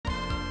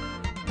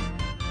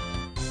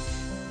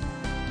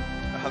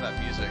how that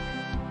music.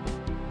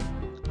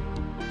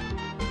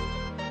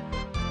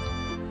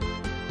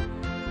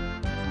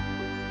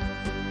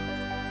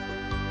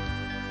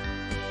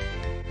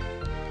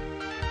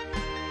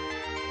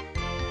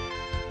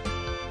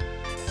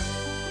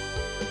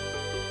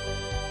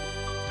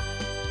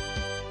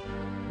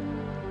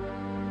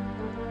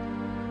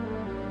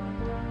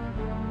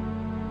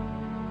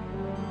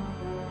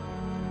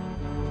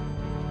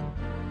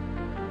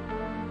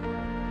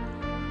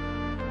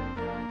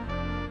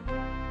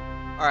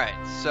 Alright,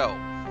 so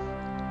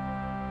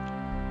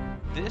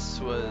this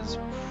was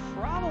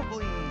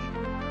probably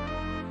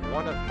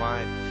one of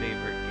my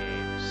favorite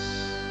games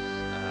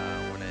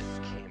when it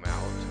came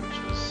out, which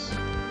was,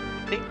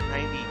 I think,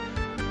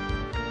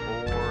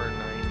 94,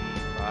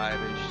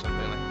 95-ish,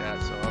 something like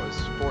that. So I was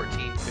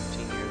 14,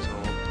 15 years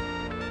old.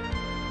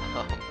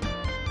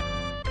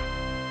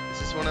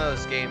 This is one of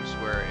those games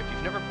where if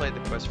you've never played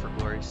the Quest for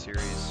Glory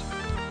series,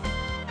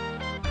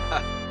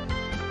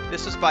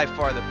 this was by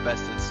far the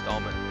best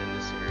installment in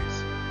the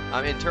series,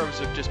 in terms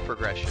of just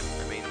progression.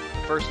 I mean, the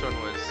first one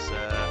was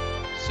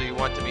So You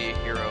Want to Be a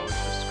Hero, which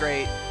was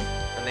great,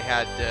 and they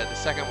had the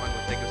second one,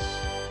 I think was,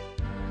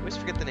 I always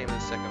forget the name of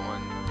the second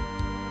one.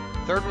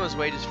 Third one was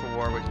Wages for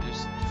War, which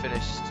just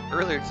finished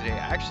earlier today.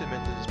 I actually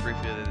mentioned this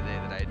briefly the other day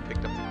that I had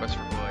picked up the Quest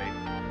for Glory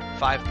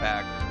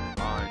 5-pack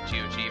on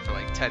GOG for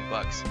like $10.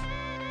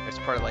 It's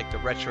part of like the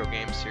retro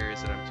game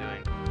series that I'm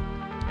doing,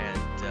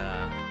 and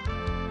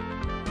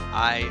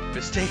I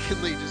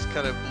mistakenly just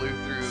kind of blew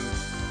through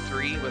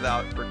 3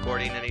 without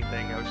recording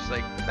anything. I was just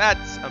like,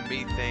 that's a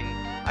me thing.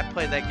 I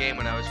played that game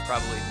when I was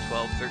probably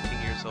 12,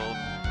 13 years old.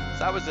 So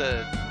that was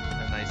a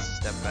nice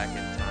step back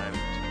in time to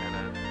kind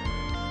of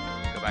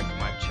go back to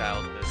my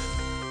childhood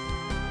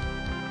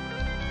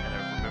and kind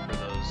of remember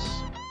those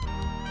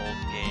old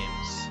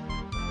games.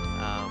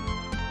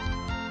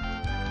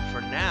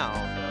 For now,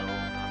 though,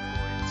 I'm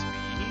going to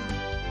be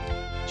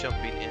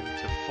jumping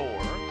into 4.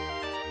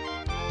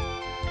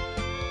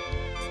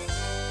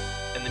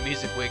 And the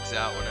music wigs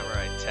out whenever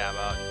I tab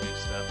out and do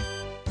stuff.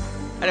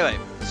 Anyway,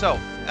 so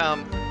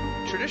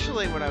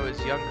traditionally when I was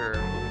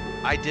younger,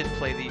 I did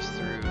play these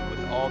through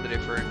with all the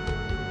different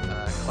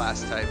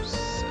class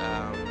types.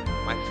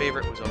 My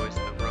favorite was always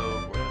the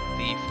Rogue or the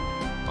Thief.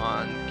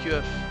 On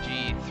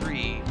QFG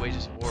 3,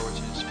 Wages of War, which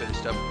I just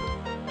finished up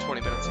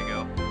 20 minutes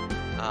ago,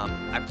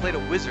 I played a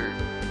Wizard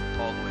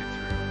all the way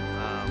through.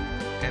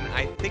 And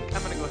I think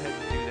I'm going to go ahead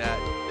and do that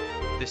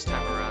this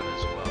time around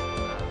as well.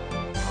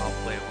 I'll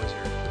play a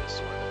Wizard for this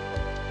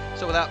one.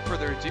 So without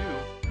further ado,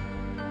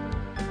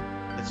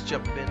 let's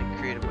jump in and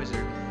create a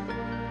wizard.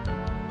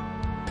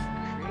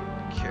 Create a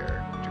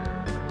character.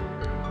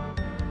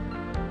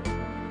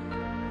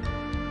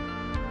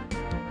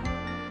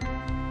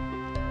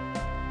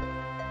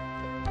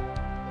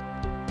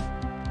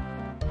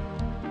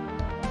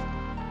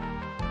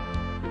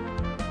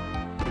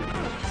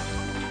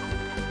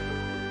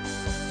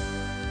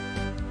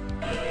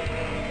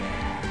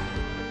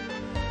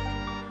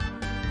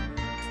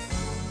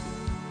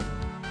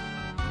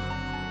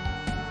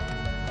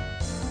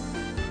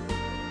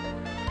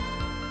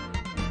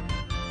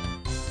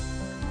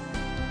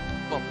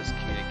 Bump this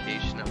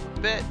communication up a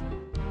bit.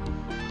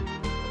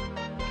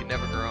 You can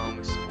never go wrong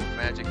with some more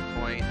magic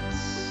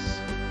points.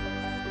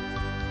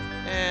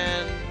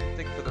 And I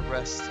think for the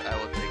rest, I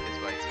will take his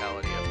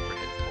vitality up for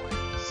hit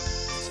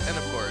points. And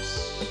of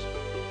course,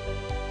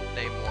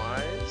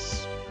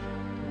 name-wise,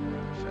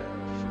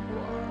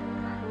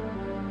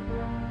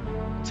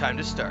 time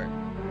to start.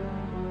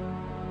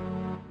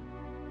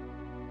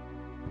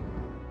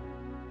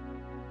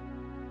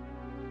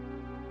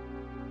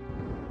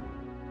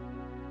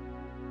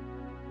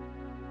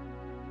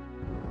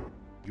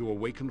 You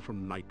awaken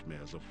from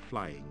nightmares of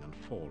flying and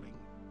falling.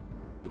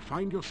 You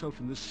find yourself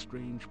in this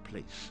strange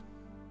place,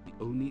 the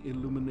only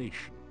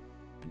illumination,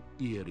 an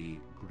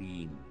eerie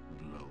green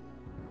glow.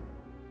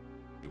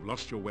 You've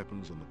lost your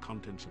weapons and the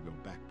contents of your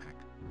backpack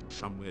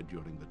somewhere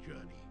during the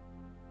journey.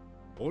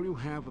 All you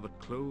have are the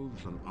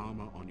clothes and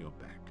armor on your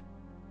back.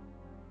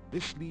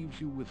 This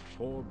leaves you with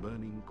 4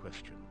 burning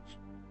questions.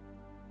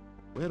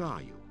 Where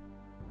are you?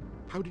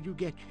 How did you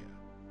get here?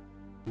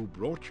 Who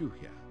brought you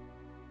here?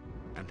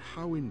 And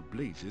how in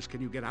blazes can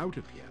you get out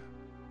of here?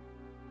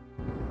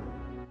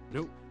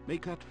 No,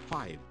 make that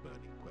 5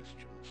 burning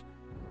questions.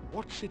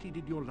 What city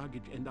did your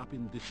luggage end up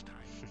in this time?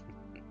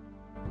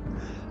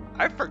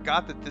 I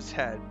forgot that this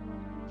had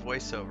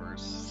voiceovers.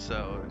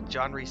 So,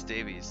 John Rhys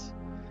Davies,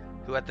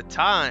 who at the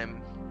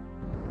time,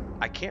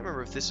 I can't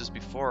remember if this was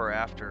before or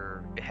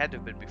after, it had to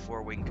have been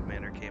before Wing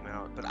Commander came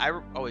out, but I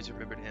always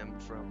remembered him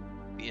from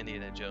the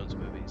Indiana Jones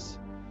movies.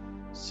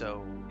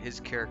 So his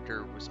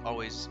character was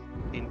always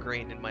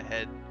ingrained in my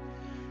head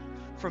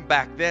from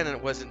back then, and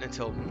it wasn't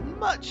until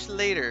much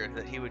later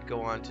that he would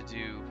go on to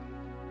do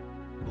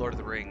Lord of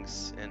the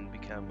Rings and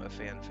become a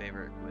fan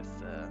favorite with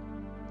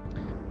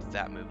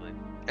that movie.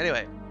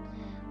 Anyway,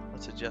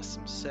 let's adjust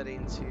some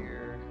settings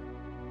here.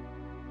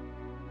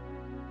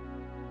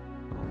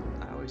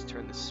 I always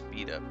turn the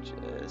speed up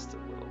just a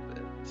little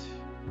bit.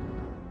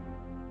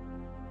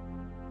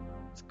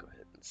 Let's go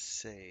ahead and and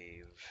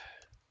save.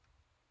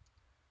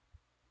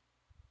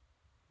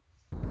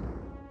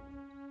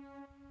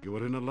 You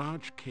are in a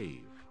large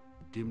cave,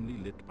 dimly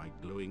lit by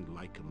glowing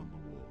lichen on the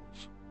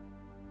walls.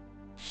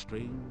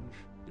 Strange,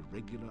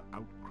 irregular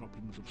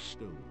outcroppings of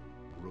stone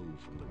grow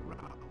from the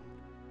ground,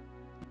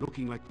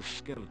 looking like the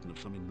skeleton of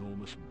some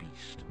enormous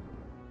beast.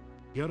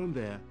 Here and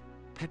there,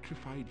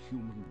 petrified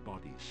human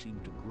bodies seem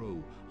to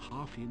grow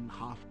half in,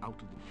 half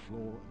out of the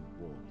floor and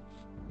walls.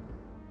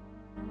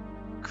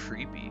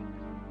 Creepy.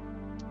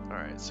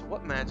 Alright, so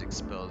what magic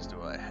spells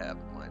do I have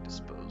at my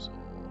disposal?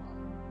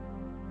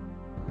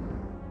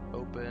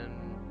 Open,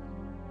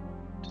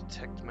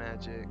 detect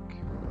magic.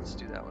 Let's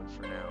do that one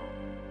for now.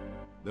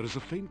 There is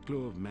a faint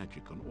glow of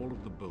magic on all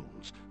of the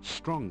bones,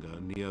 stronger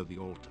near the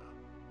altar.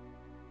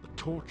 The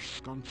torch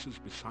sconces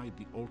beside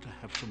the altar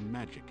have some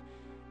magic,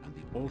 and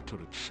the altar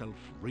itself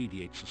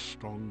radiates a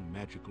strong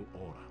magical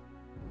aura.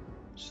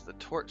 So the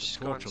torch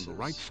The torch sconces. on the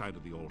right side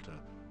of the altar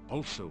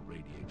also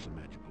radiates a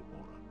magical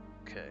aura.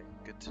 Okay,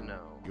 good to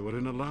know. You are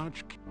in a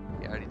large...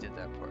 Yeah, I already did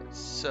that part.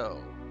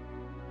 So,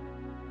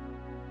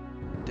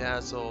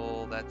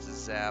 dazzle, that's a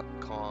zap,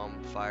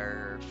 calm,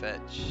 fire,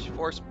 fetch,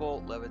 force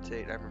bolt,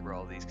 levitate. I remember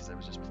all these because I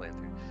was just playing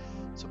through.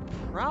 So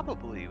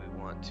probably we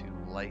want to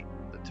light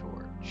the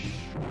torch.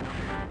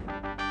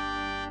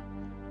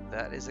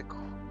 That is a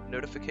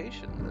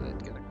notification that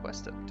I'd get a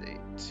quest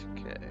update.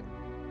 Okay.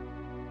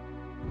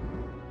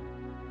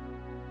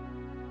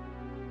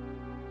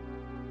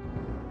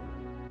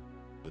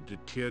 The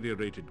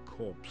deteriorated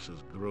corpse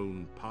has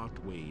grown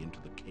partway into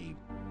the cave.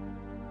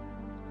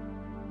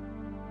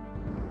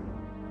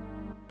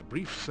 A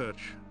brief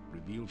search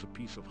reveals a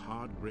piece of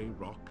hard grey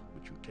rock,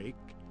 which you take,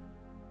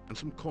 and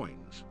some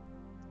coins.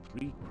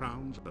 3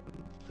 crowns and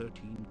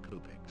 13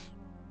 kopecks.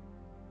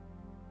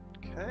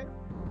 Okay.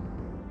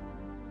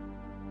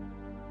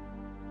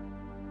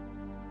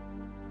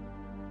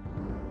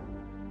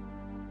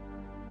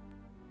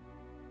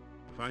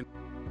 Find...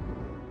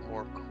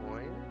 More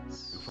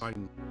coins. You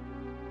find...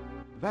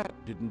 That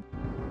didn't...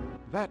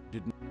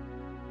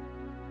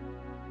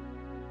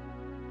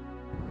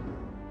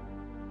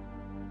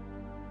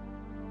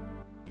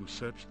 You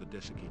search the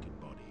desiccated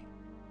body.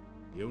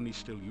 The only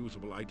still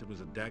usable item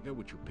is a dagger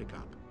which you pick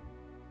up.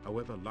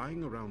 However,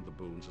 lying around the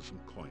bones are some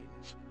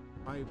coins.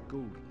 5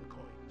 golden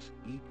coins.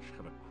 Each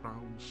have a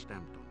crown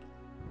stamped onto them.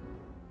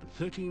 And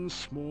 13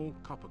 small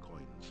copper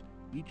coins,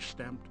 each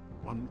stamped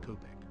 1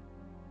 kopek.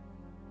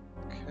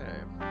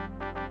 Okay.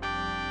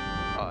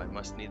 Oh, I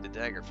must need the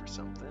dagger for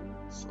something.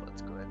 So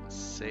let's go ahead and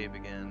save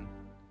again.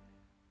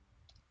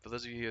 For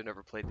those of you who have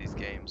never played these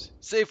games,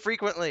 save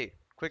frequently!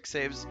 Quick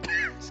saves,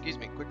 excuse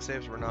me, quick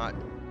saves were not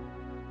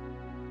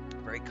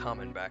very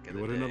common back in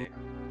the day.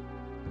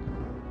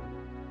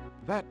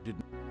 That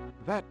didn't...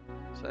 That...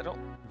 So I don't...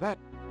 That...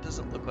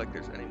 Doesn't look like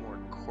there's any more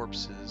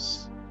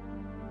corpses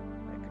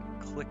I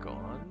can click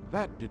on.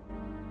 That did...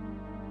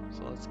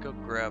 So let's go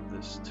grab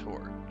this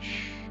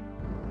torch.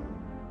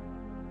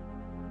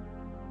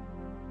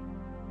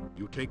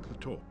 You take the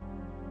torch.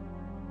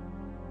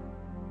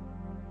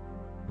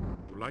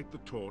 You light the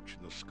torch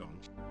in the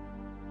sconce.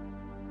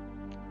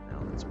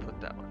 Now let's put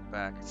that one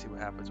back and see what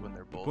happens when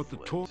they're both put the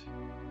lit. torch...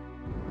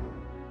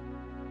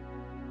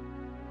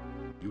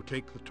 You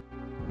take the torch.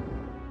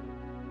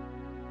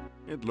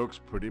 It looks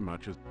pretty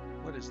much as...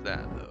 What is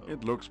that, though?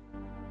 It looks...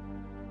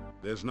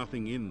 There's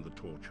nothing in the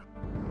torch.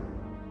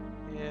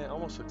 Yeah, it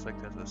almost looks like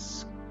there's a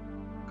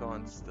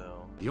sconce,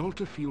 though. The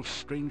altar feels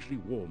strangely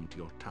warm to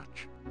your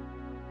touch.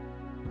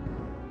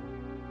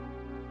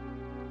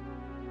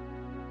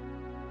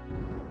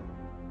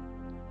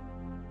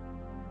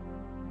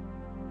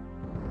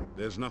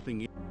 There's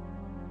nothing in...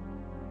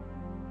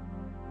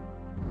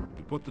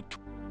 You put the...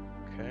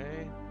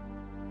 Okay.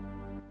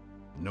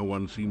 No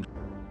one seems...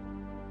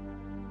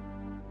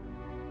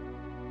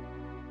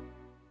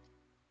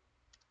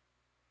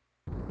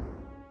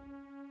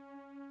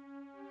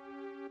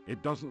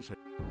 It doesn't say...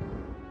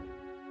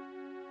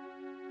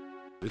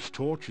 This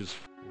torch is...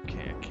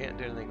 Okay, I can't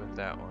do anything with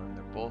that one.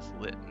 They're both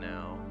lit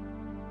now.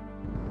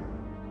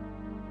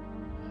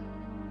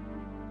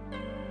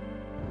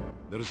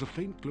 There is a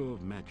faint glow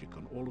of magic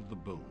on all of the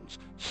bones,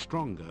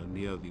 stronger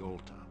near the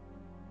altar.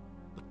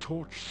 The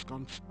torch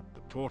sconce...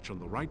 The torch on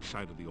the right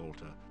side of the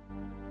altar...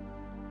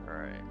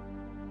 Alright.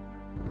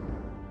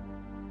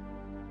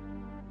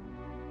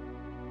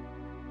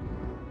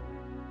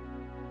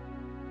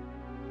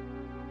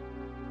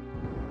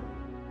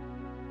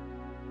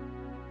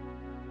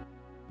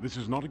 This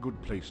is not a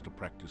good place to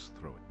practice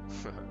throwing.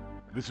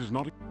 This is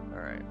not a...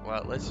 Alright,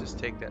 well, let's just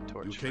take that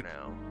torch for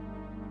now.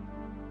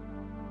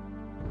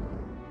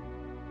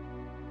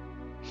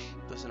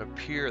 Doesn't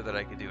appear that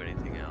I can do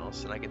anything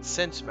else, and I can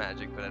sense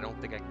magic, but I don't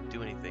think I can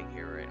do anything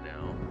here right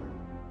now.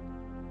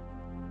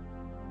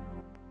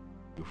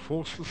 You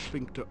force the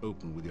sphincter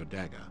open with your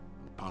dagger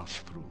and pass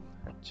through.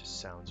 That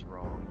just sounds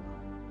wrong.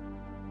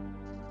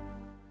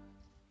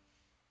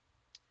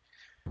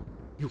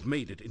 You've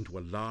made it into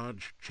a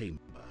large chamber.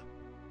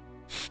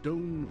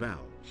 Stone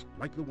valves,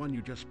 like the one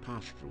you just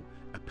passed through,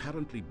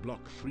 apparently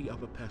block 3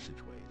 other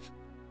passageways.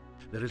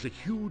 There is a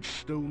huge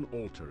stone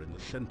altar in the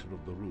center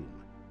of the room,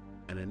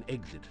 and an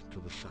exit to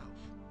the south.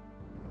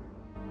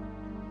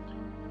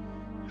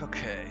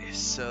 Okay,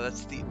 so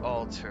that's the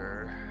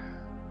altar.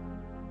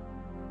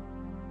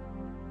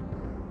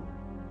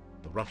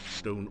 The rough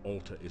stone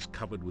altar is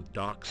covered with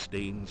dark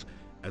stains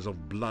as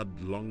of blood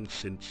long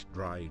since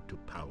dried to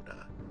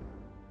powder.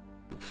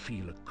 You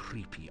feel a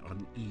creepy,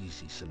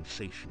 uneasy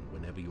sensation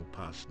whenever you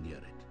pass near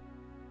it.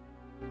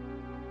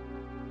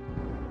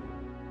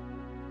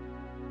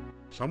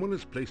 Someone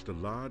has placed a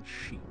large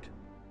sheet,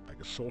 like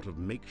a sort of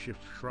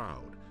makeshift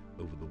shroud,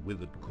 over the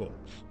withered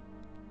corpse.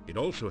 It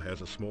also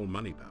has a small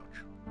money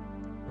pouch.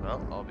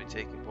 Well, I'll be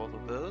taking both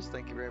of those,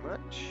 thank you very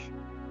much.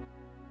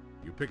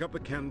 You pick up the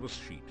canvas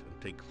sheet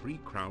and take 3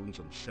 crowns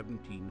and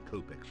 17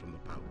 kopecks from the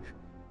pouch.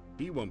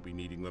 He won't be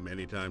needing them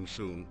anytime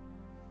soon.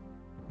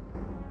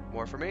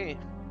 More for me.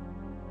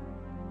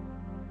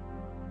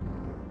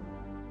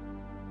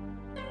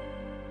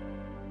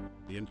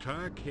 The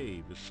entire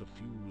cave is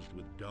suffused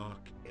with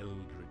dark,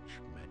 eldritch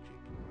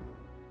magic.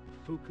 The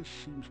focus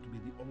seems to be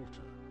the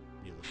altar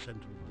near the center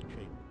of the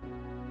chamber.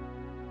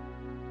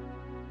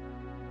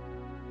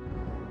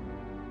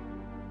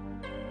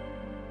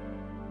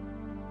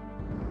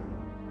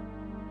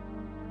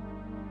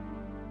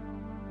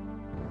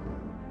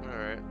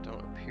 Alright,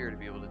 don't appear to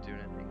be able to do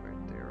anything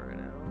right there right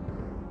now.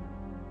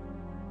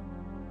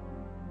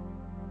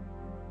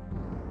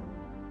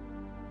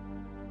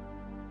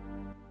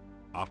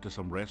 After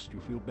some rest, you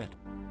feel better.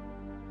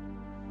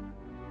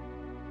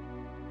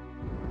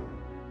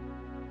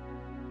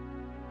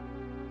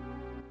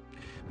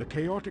 The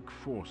chaotic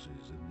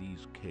forces in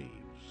these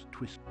caves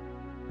twist.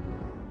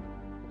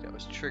 That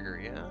was trigger,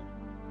 yeah?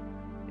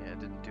 Yeah, it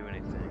didn't do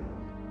anything.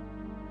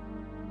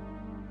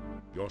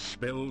 Your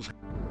spells...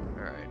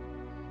 Alright.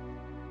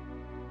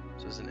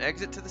 So there's an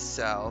exit to the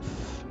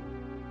south.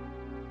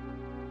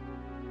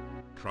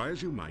 Try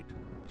as you might,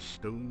 the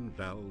stone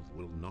valve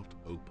will not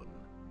open.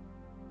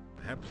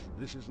 Perhaps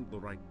this isn't the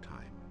right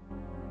time.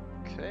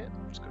 Okay,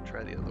 let's go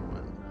try the other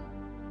one.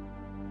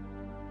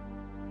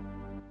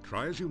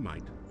 Try as you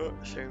might.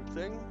 Same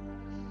thing.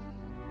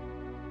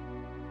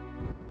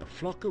 A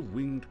flock of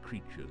winged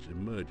creatures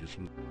emerges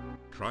from...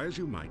 Try as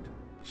you might, the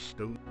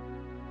stone...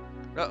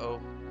 Uh-oh,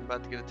 I'm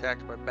about to get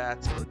attacked by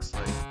bats, it looks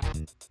like.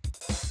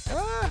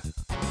 Ah!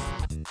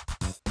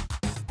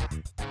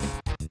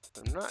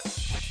 I'm not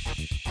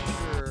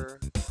sure...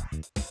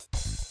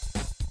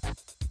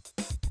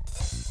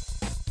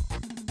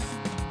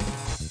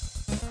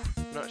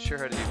 I'm not sure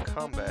how to do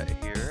combat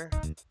here.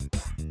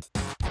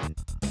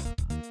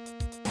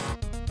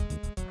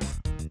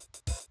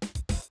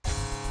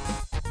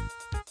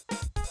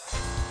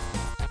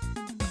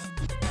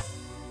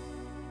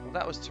 Well,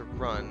 that was to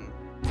run.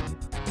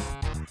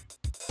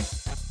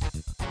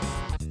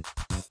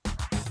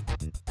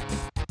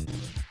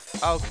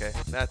 Okay,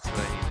 that's what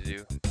I need to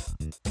do.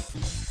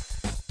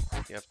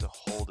 You have to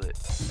hold it.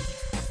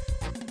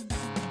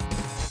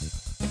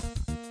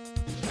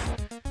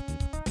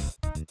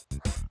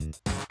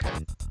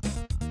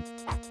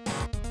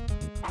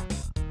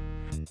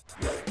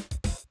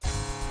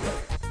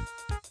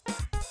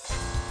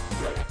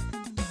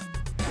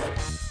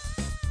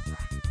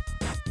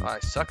 I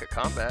suck at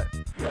combat.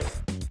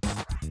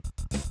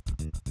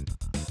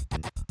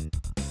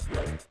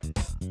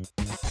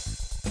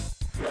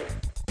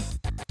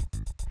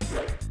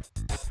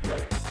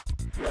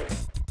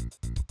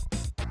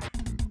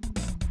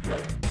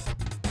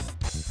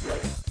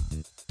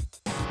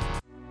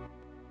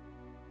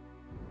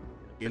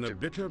 In a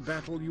bitter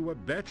battle, you are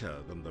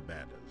better than the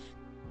batters.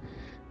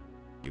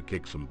 You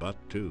kick some butt,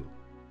 too.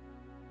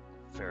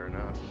 Fair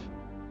enough.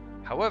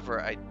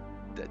 However,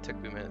 that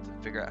took me a minute to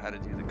figure out how to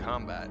do the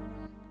combat.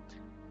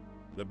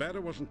 The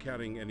batter wasn't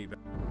carrying any...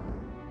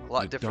 A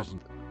lot different than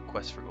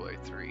Quest for Glory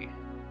 3.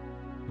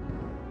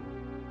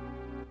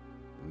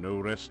 No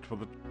rest for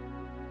the...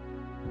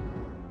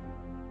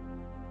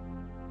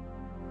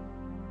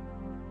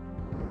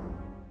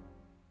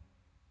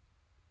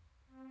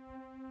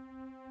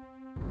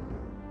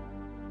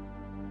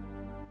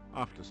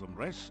 After some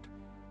rest,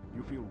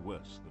 you feel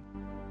worse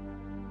than...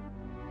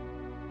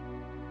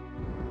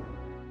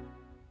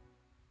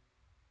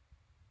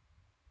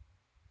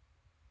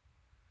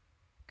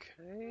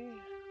 Okay.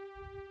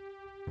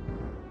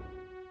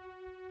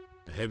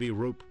 A heavy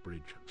rope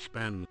bridge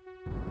spans...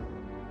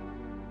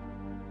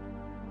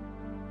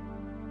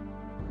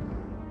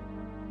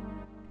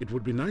 It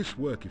would be nice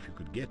work if you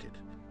could get it,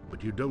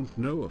 but you don't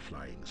know a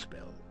flying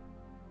spell.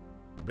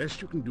 The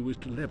best you can do is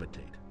to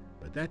levitate,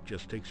 but that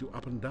just takes you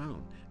up and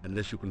down,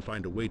 unless you can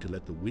find a way to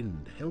let the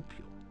wind help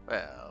you.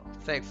 Well,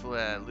 thankfully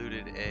I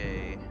looted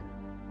a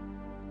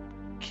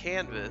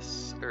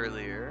canvas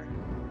earlier.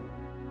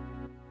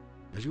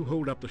 As you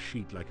hold up the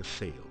sheet like a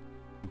sail,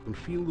 you can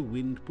feel the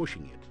wind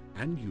pushing it,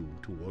 and you,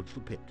 towards the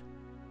pit.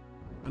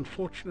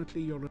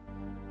 Unfortunately, you're...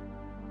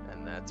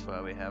 And that's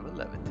why we have a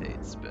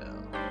levitate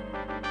spell.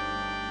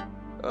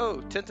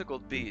 Oh,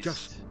 tentacled beast. You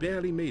just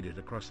barely made it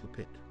across the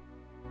pit.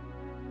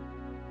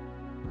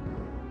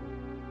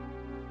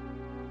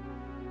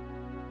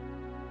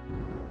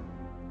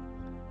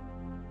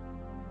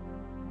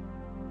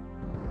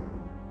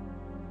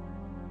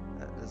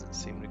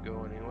 doesn't seem to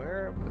go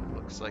anywhere, but it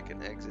looks like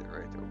an exit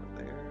right over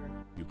there.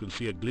 You can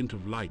see a glint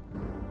of light.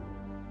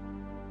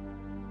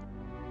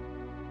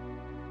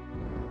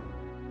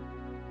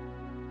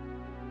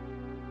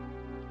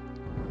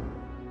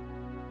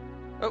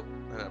 Oh,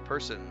 and a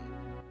person.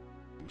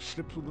 You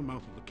slip through the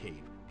mouth of the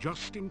cave,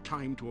 just in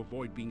time to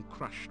avoid being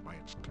crushed by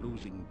its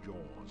closing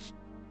jaws.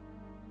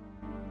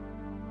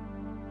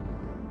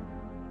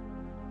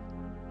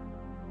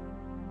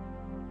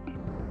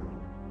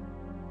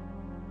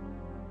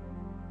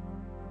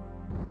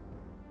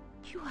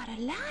 You are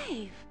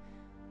alive!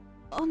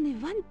 Only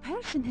one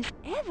person has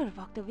ever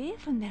walked away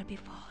from there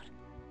before.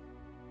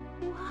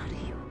 Who are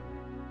you?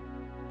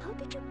 How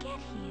did you get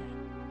here?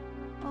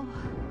 Oh,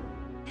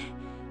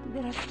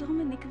 there are so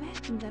many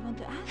questions I want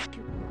to ask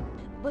you,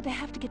 but I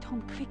have to get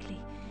home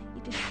quickly.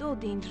 It is so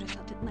dangerous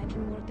out at night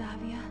in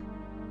Mordavia.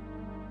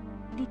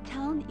 The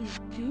town is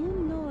due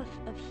north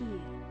of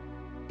here.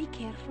 Be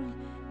careful,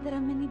 there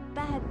are many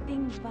bad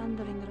things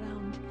wandering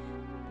around.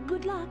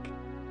 Good luck!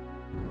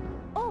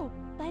 Oh,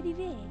 by the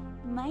way,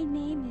 my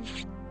name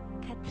is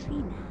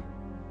Katrina.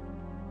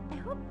 I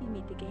hope we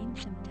meet again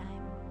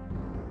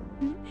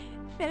sometime.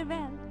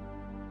 Farewell.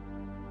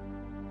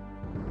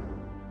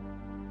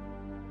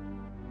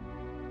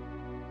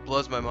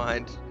 Blows my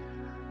mind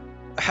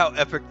how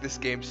epic this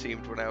game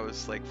seemed when I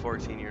was like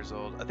 14 years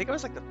old. I think it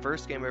was like the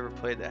first game I ever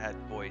played that had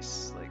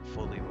voice, like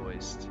fully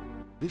voiced.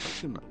 This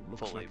symbol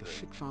looks Fully, like a but-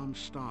 six-armed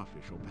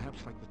starfish, or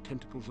perhaps like the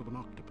tentacles of an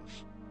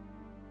octopus.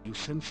 You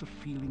sense a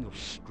feeling of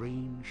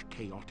strange,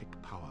 chaotic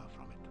power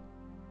from it.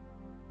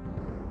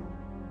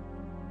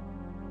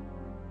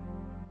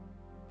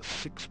 The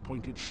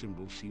six-pointed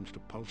symbol seems to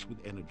pulse with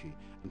energy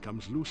and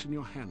comes loose in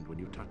your hand when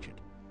you touch it.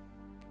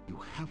 You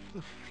have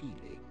the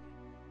feeling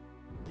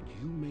that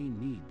you may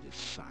need this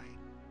sign,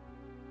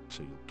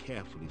 so you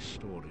carefully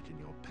store it in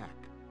your pack.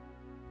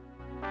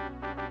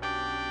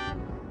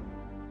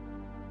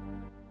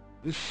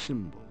 This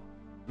symbol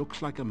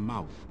looks like a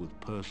mouth with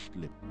pursed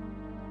lips.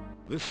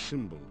 This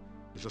symbol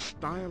is a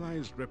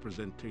stylized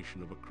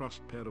representation of a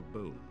crossed pair of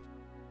bones.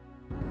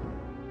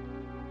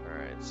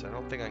 Alright, so I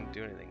don't think I can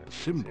do anything with The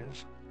these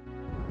symbols yet.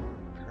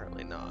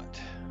 Apparently not.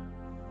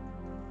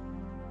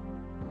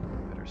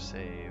 Better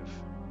save.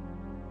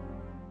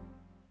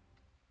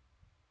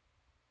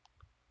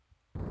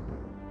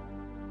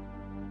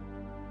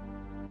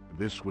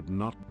 This would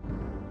not,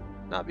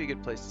 Not be a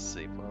good place to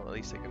sleep. Well, at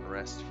least I can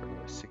rest for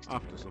the 60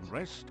 after minutes. some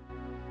rest,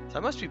 So I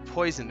must be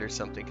poisoned or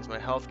something because my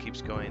health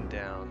keeps going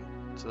down.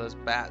 So those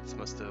bats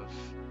must have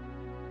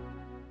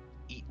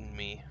eaten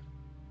me.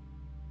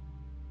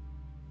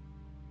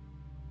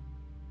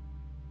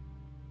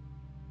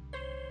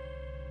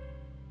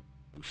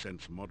 you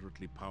sense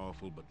moderately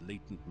powerful but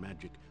latent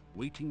magic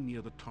waiting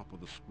near the top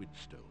of the squid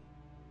stone.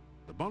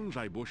 The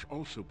bonsai bush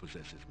also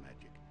possesses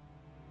magic,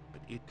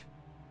 but it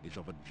is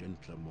of a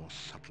gentler, more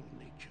subtle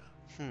nature.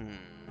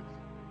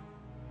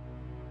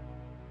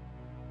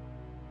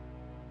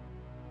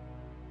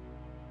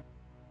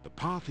 The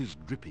path is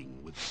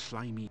dripping with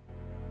slimy.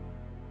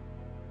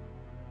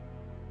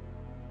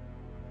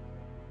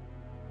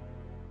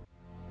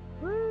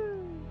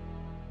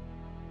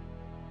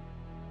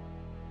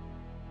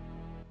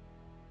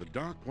 The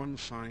Dark One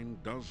sign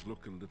does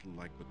look a little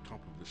like the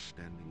top of this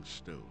standing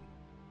stone.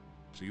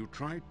 So you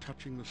try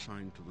touching the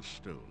sign to the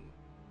stone.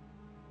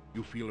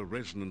 You feel a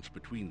resonance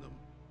between them.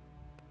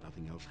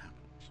 Nothing else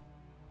happens.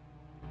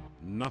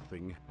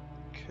 Nothing.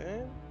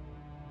 Okay.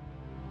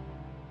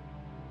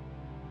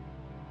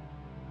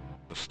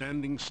 The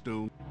standing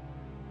stone.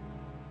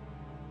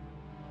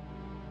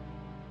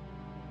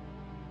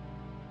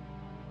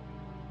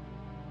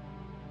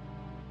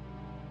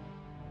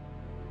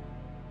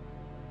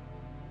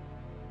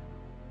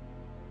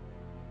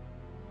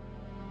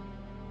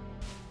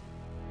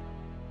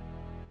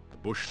 The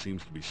bush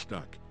seems to be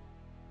stuck.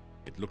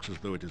 It looks as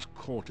though it is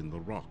caught in the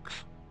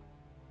rocks.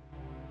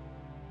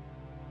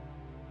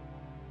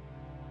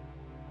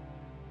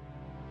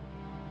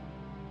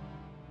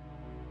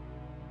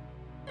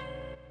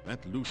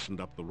 That loosened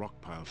up the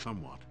rock pile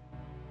somewhat.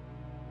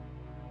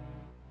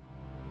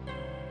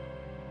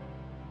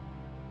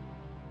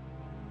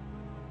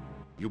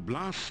 You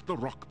blast the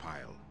rock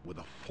pile with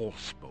a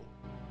force bow.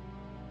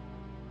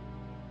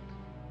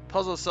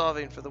 Puzzle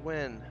solving for the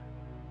win.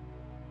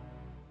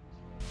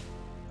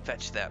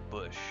 Fetch that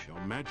bush. Your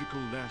magical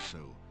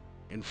lasso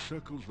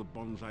encircles the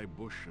bonsai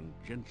bush and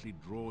gently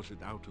draws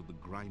it out of the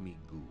grimy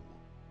goo.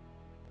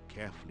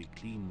 Carefully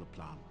clean the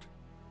plant,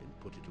 then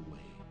put it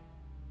away.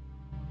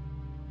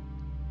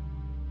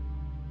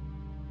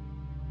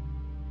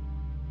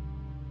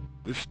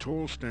 This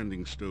tall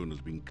standing stone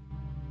has been...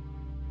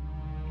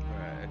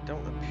 Alright, I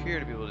don't appear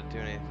to be able to do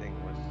anything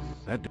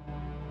with That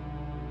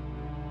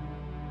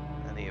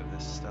any of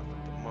this stuff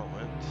at the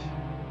moment.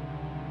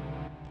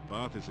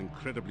 path is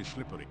incredibly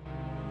slippery.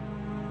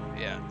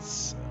 Yeah,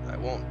 I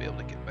won't be able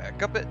to get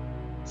back up it,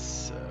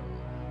 so...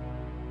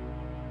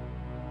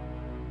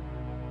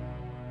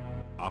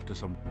 After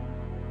some...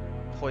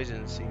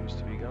 Poison seems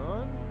to be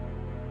gone.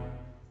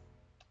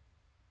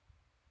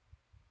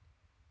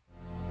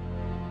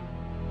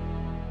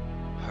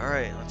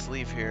 let's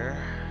leave here.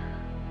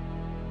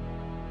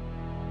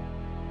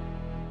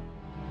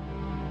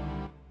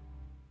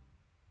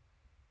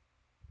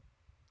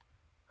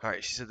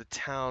 Alright, she said the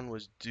town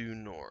was due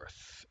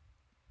north.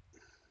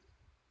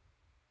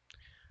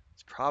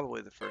 It's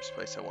probably the first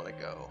place I want to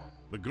go.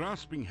 The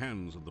grasping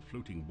hands of the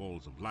floating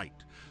balls of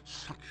light,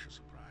 such a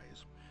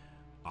surprise,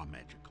 are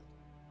magical.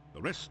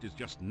 The rest is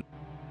just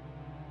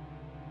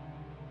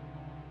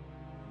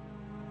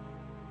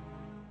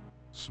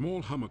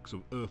small hummocks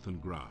of earth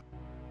and grass.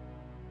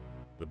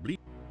 The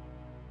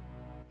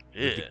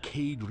the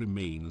decayed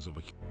remains of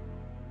a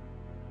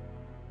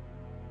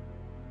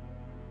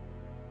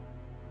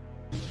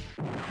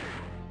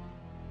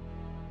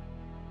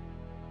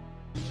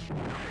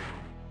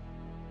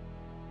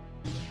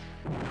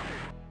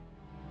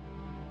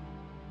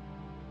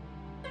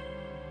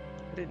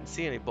I didn't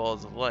see any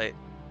balls of light.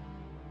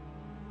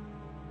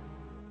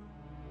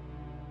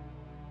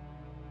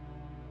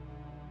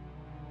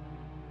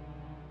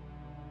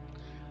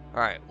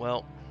 Alright,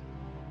 well,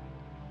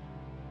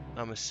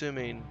 I'm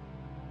assuming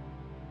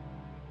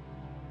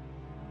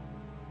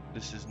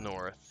this is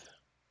north.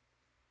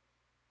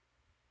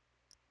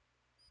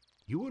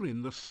 You are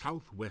in the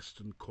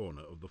southwestern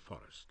corner of the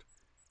forest.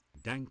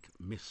 Dank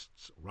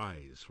mists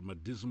rise from a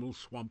dismal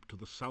swamp to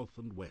the south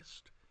and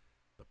west.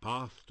 The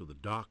path to the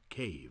dark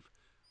cave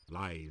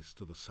lies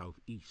to the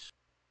southeast.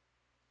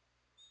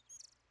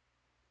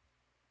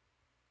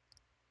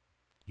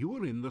 You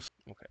are in the...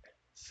 Okay,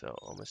 so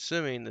I'm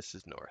assuming this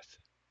is north.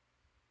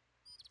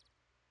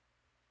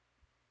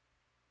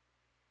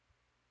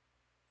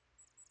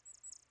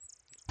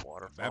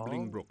 Waterfall.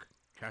 Babbling brook.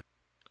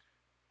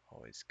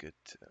 Always good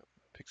to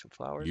pick some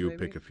flowers, You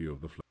maybe? pick a few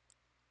of the flowers.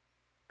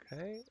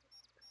 Okay.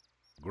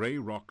 Grey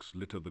rocks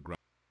litter the ground.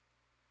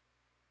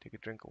 Take a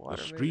drink of water,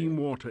 The stream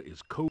maybe? water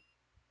is cold.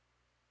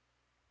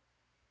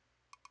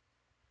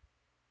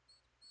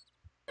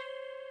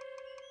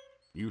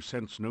 You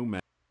sense no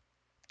magic.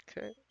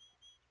 Okay.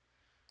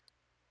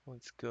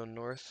 Let's go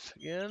north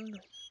again.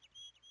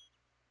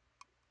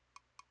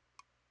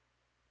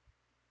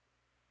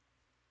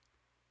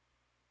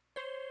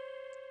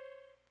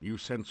 You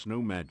sense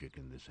no magic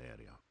in this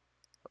area.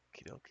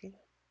 Okie dokie.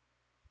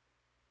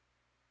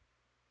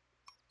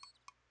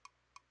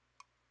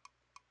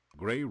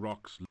 Grey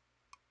rocks.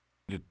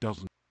 It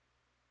doesn't.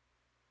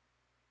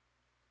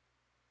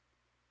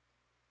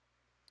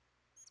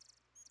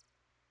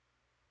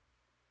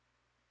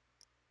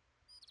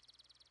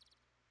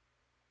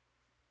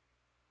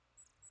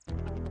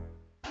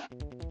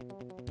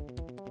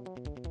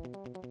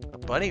 A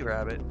bunny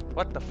rabbit?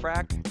 What the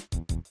frack?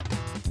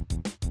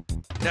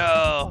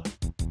 No!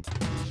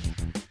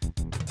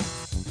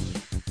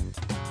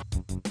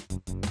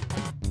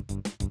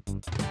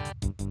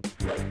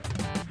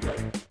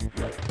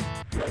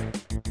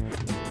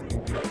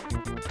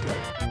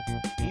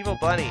 Evil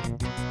bunny.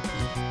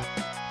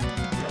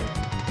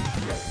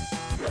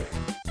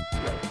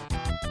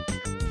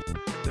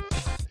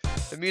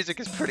 The music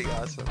is pretty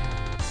awesome.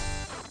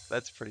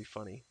 That's pretty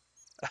funny.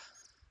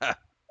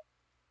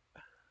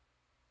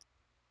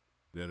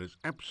 There is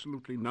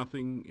absolutely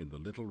nothing in the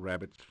little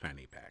rabbit's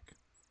fanny pack.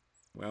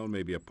 Well,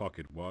 maybe a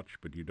pocket watch,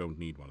 but you don't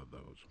need one of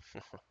those.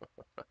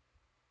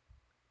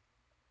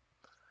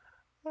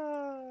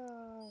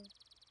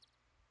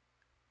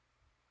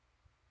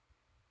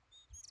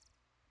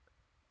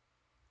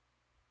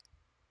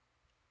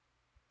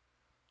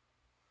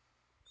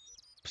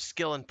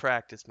 Skill and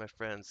practice, my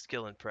friends.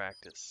 Skill and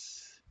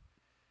practice.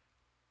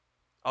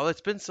 Oh, it's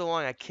been so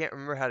long I can't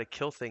remember how to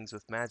kill things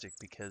with magic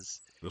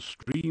because The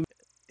stream.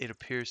 it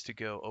appears to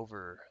go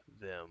over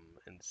them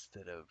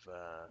instead of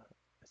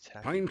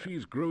attacking Pine them.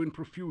 trees grow in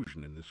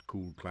profusion in this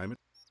cool climate.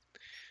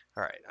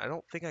 Alright, I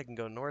don't think I can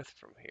go north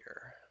from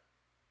here.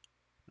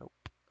 Nope.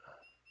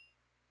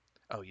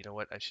 Oh, you know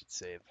what? I should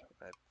save.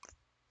 I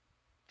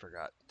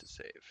forgot to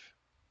save.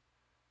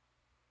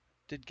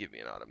 Did give me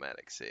an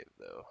automatic save,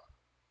 though.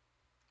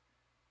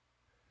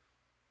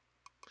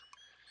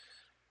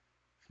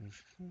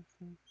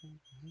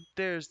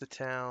 There's the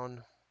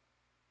town.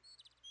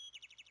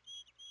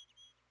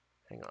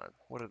 Hang on,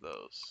 what are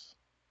those?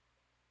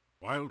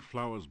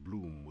 Wildflowers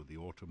bloom with the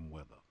autumn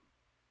weather.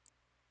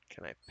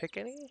 Can I pick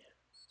any?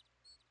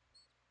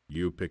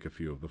 You pick a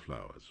few of the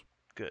flowers.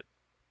 Good.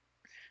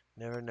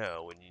 Never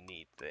know when you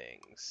need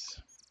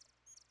things.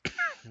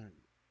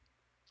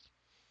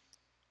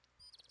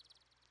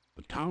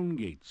 The town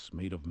gates,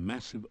 made of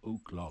massive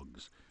oak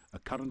logs, are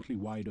currently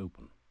wide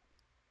open.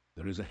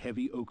 There is a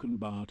heavy oaken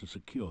bar to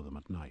secure them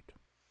at night.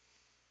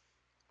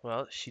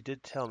 Well, she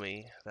did tell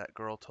me, that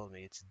girl told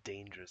me it's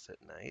dangerous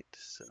at night,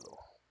 so...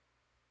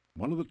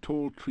 One of the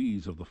tall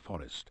trees of the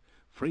forest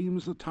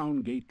frames the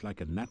town gate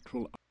like a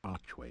natural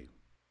archway.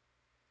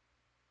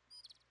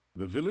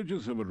 The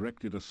villagers have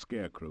erected a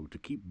scarecrow to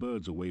keep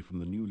birds away from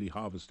the newly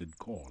harvested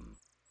corn.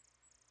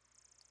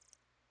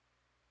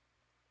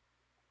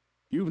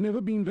 You've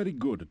never been very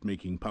good at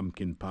making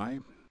pumpkin pie.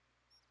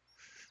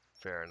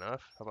 Fair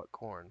enough. How about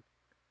corn?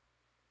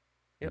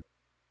 Yep.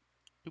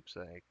 Oops,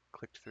 I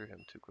clicked through him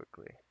too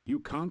quickly. You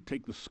can't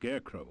take the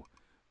scarecrow,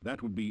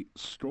 That would be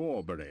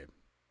strawberry.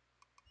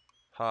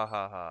 Ha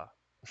ha ha.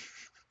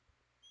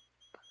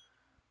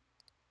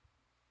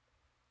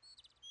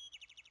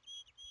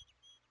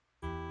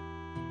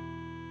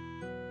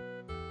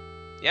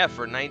 Yeah,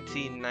 for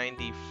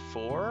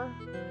 1994?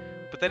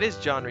 But that is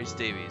John Rhys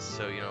Davies,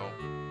 so, you know,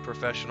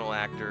 professional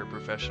actor,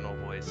 professional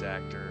voice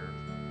actor,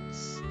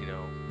 you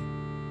know.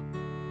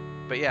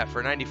 But yeah,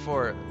 for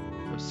 94,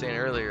 I was saying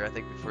earlier, I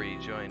think before you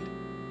joined,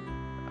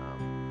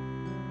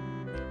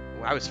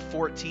 I was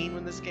 14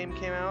 when this game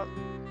came out,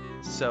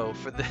 so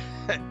for the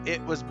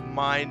it was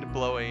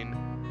mind-blowing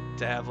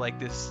to have like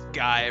this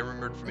guy I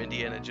remembered from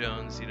Indiana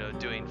Jones, you know,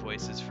 doing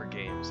voices for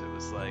games. It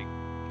was like,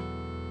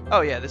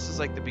 oh yeah, this is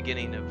like the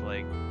beginning of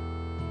like,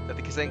 I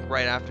think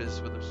right after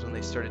this was when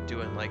they started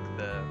doing like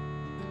the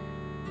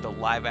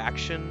live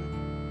action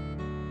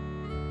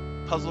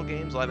puzzle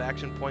games, live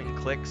action point and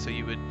click. So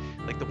you would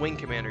like the Wing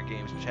Commander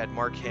games, which had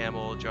Mark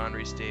Hamill, John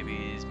Rhys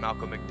Davies,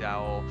 Malcolm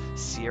McDowell.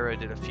 Sierra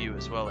did a few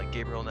as well, like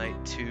Gabriel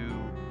Knight 2,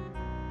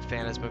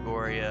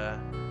 Phantasmagoria,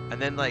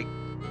 and then like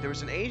there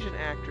was an Asian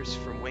actress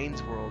from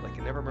Wayne's World. I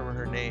can never remember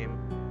her name.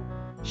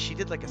 She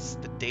did like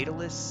the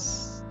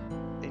Daedalus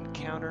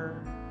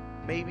Encounter.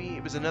 Maybe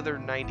it was another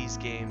 90s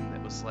game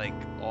that was like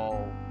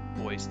all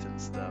voiced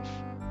and stuff.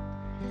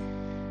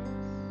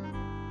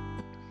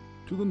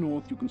 To the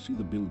north, you can see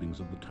the buildings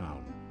of the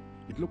town.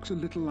 It looks a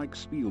little like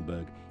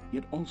Spielberg,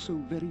 yet also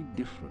very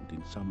different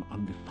in some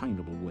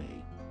undefinable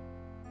way.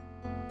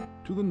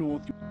 To the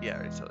north, yeah, I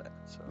already saw that.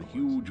 So the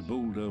huge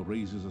boulder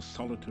raises a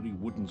solitary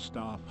wooden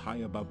staff high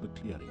above the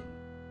clearing.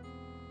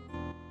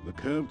 The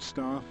curved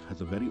staff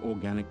has a very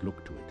organic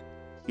look to it.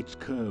 Its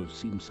curves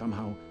seem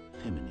somehow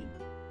feminine.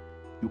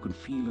 You can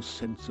feel a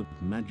sense of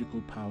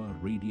magical power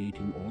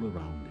radiating all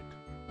around it.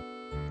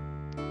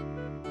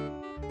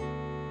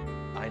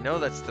 I know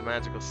that's the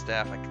magical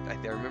staff. I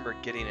remember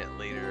getting it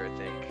later, I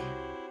think.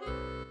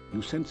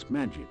 You sense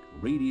magic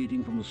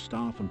radiating from the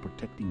staff and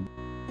protecting.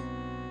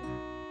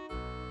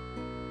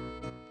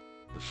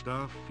 The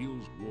staff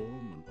feels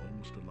warm and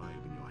almost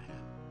alive in your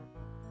hand.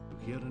 You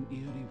hear an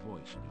eerie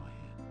voice in your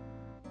head.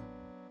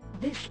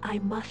 This I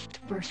must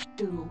first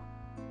do.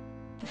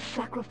 The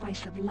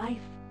sacrifice of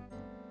life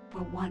for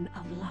one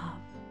of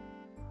love.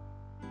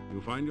 You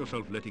find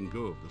yourself letting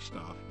go of the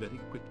staff very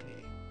quickly.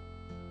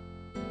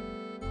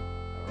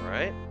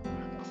 Alright.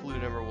 Clue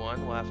number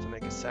 1, we'll have to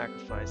make a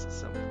sacrifice at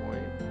some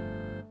point.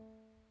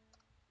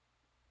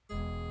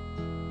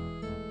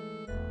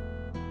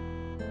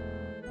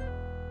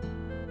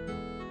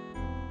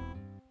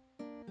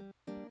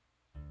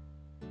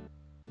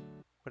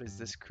 What is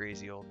this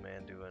crazy old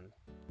man doing?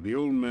 The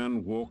old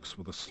man walks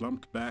with a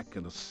slumped back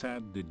and a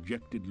sad,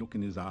 dejected look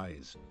in his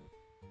eyes.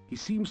 He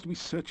seems to be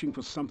searching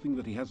for something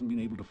that he hasn't been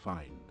able to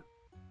find.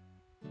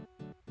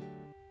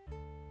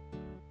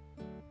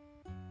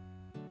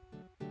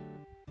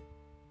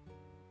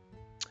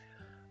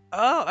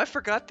 Oh, I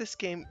forgot this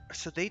game.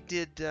 So they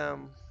did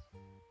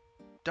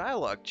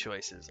dialogue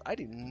choices. I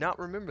do not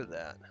remember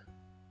that.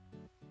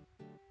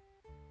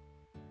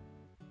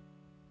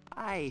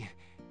 I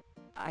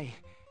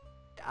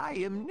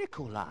am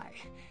Nikolai.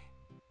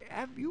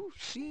 Have you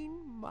seen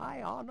my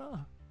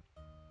Anna?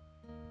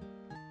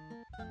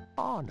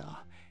 Anna,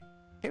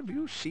 have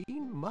you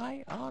seen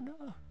my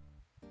Anna?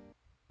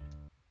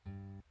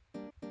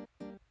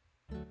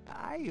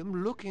 I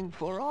am looking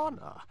for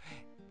Anna.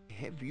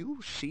 Have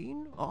you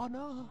seen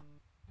Anna?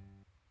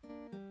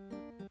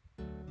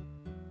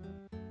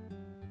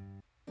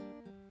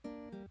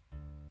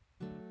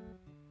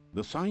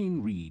 The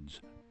sign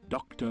reads,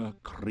 Dr.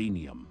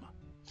 Cranium.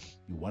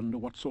 You wonder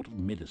what sort of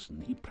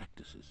medicine he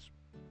practices.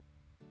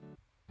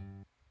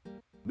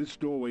 This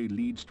doorway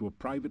leads to a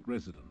private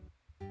residence.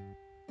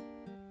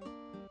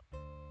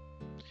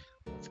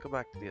 Let's go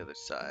back to the other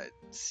side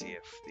and see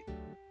if the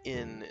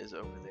inn is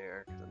over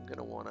there, because I'm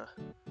gonna want to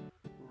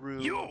room.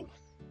 You!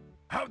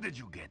 How did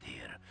you get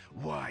here?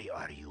 Why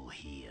are you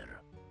here?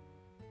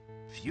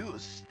 Few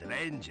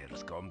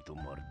strangers come to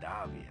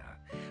Mordavia.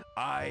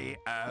 I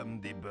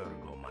am the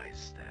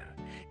Burgomeister.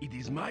 It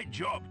is my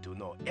job to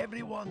know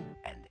everyone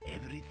and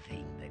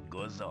everything that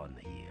goes on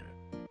here.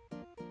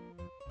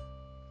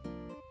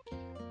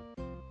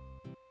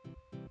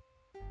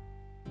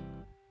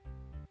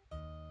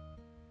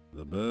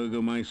 The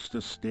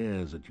Burgomeister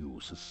stares at you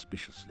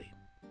suspiciously.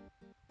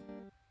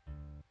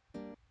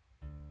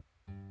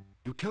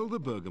 You tell the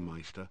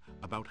Burgomeister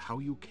about how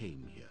you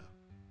came here.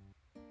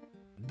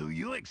 Do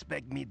you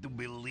expect me to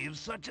believe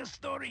such a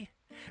story?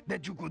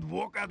 That you could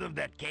walk out of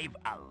that cave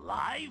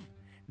alive?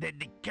 That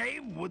the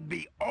cave would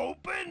be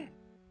open?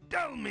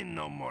 Tell me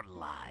no more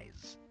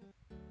lies.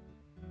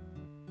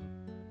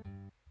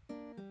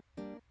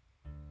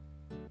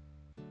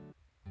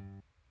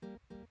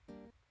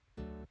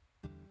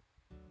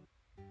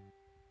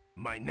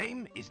 My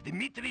name is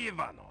Dmitri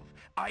Ivanov.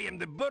 I am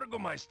the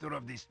Burgomeister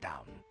of this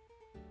town.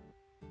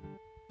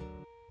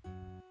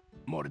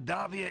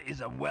 Mordavia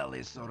is a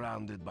valley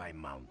surrounded by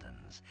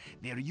mountains.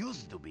 There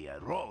used to be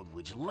a road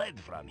which led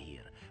from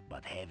here,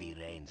 but heavy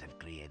rains have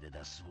created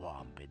a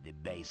swamp at the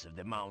base of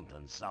the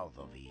mountain south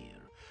of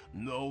here.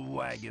 No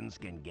wagons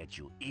can get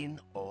you in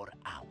or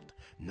out,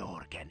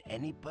 nor can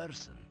any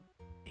person,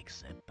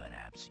 except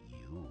perhaps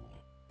you.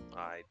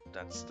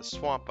 That's the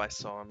swamp I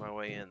saw on my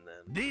way in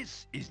then.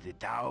 This is the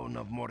town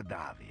of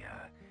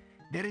Mordavia.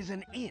 There is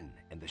an inn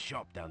and a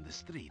shop down the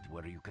street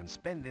where you can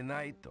spend the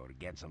night or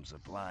get some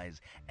supplies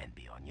and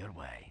be on your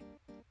way.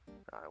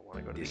 I want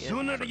to go to The the inn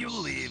sooner you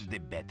first. leave, the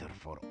better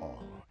for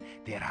all.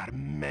 There are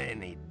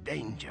many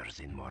dangers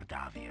in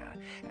Mordavia,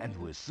 and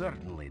we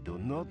certainly do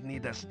not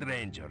need a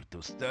stranger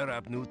to stir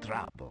up new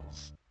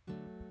troubles.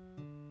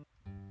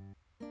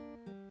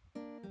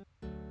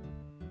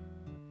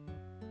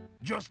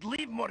 Just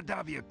leave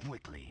Mordavia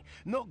quickly.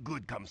 No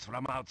good comes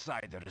from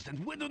outsiders,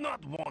 and we do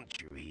not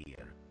want you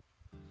here.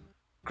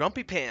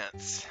 Grumpy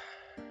Pants.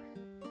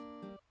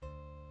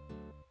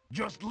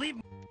 Just leave.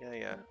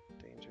 Yeah.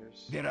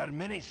 Dangers. There are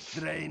many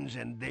strange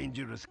and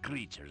dangerous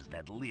creatures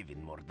that live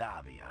in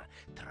Mordavia.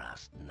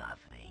 Trust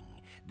nothing.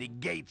 The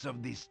gates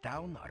of this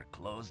town are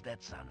closed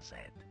at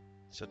sunset.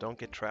 So don't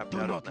get trapped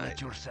Do out not at night.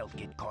 let yourself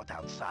get caught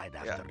outside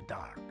after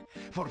dark,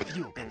 for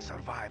few can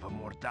survive a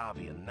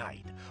Mordavian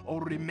night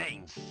or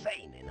remain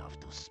sane enough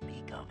to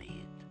speak of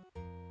it.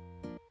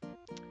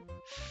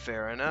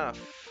 Fair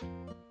enough.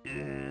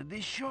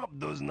 The shop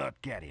does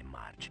not carry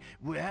much.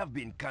 We have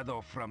been cut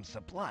off from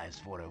supplies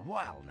for a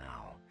while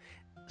now.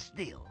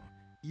 Still,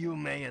 you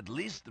may at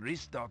least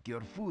restock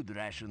your food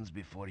rations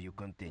before you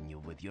continue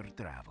with your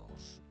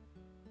travels.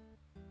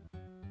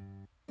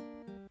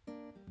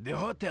 The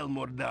Hotel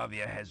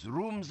Mordavia has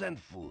rooms and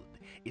food.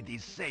 It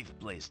is a safe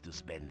place to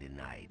spend the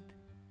night.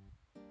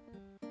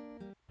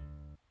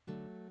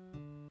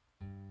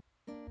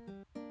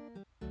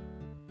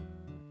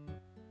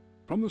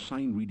 From the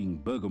sign reading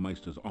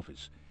Burgomeister's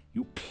office,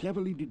 you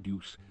cleverly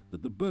deduce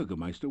that the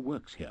Burgomeister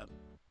works here.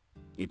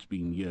 It's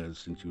been years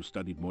since you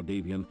studied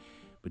Mordavian,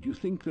 but you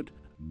think that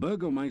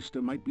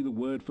Burgomeister might be the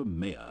word for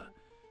mayor,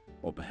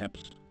 or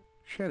perhaps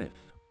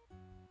sheriff.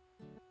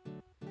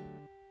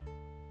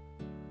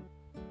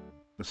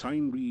 The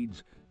sign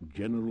reads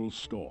General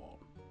Store.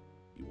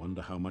 You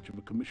wonder how much of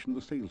a commission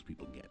the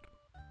salespeople get.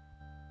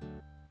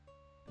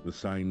 The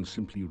sign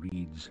simply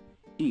reads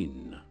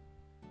Inn.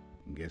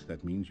 Guess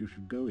that means you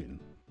should go in.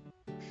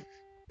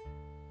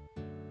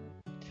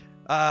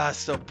 Ah,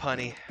 so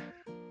punny.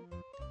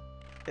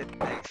 It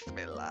makes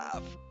me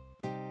laugh.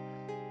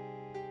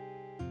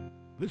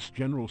 This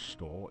general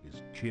store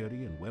is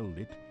cheery and well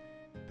lit,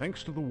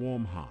 thanks to the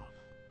warm hearth.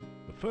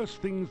 The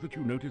first things that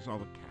you notice are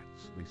the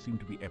cats. They seem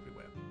to be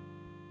everywhere.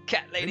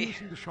 Cat Then lady. you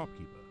see the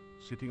shopkeeper,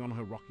 sitting on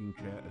her rocking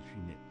chair as she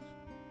knits.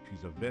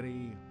 She's a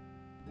very,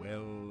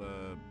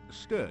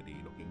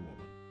 sturdy-looking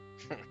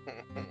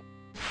woman.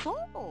 So,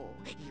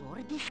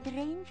 you're the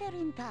stranger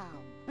in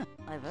town.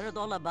 I've heard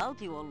all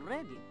about you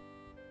already.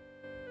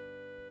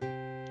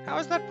 How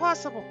is that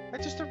possible? I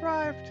just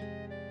arrived.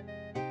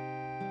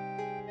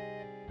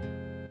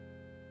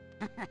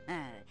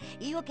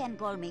 You can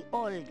call me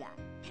Olga.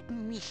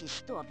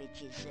 Mrs.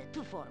 Stovich is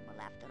too formal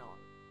after all.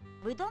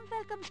 We don't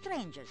welcome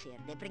strangers here.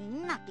 They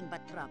bring nothing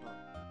but trouble.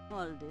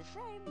 All the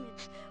same,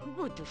 it's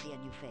good to see a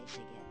new face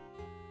again.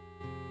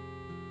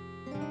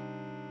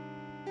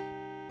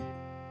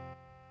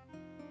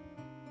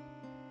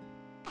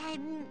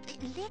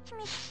 Let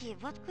me see,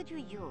 what could you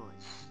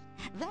use?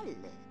 Well,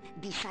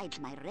 besides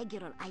my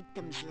regular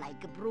items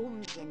like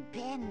brooms and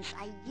pens,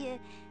 I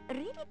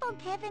really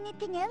don't have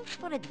anything else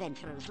for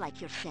adventurers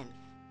like yourself.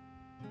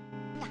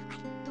 Yeah,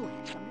 I do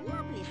have some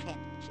lovely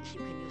sandwiches you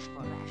can use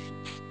for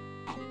rations.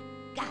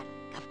 And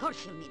garlic, of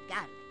course you'll need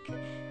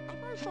garlic.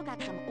 I've also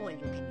got some oil you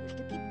can use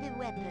to keep the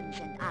weapons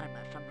and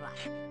armor from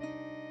rusting.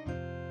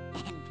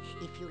 And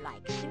if you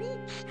like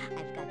sweets,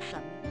 I've got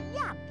some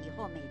yummy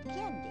homemade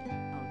candy.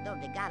 Although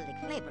the garlic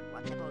flavored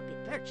ones have all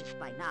been purchased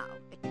by now.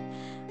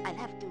 I'll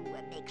have to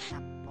make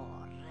some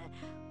more.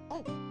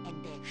 Oh,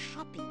 and a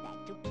shopping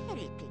bag to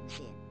carry things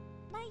in.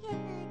 I have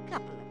a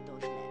couple of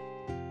those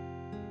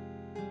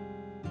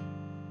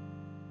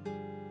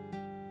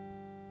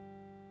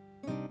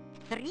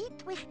left. 3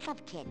 twists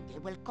of candy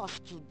will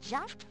cost you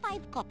just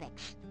 5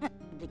 kopecks.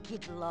 The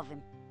kids love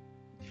him.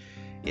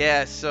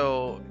 Yeah,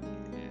 so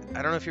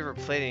I don't know if you ever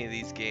played any of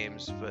these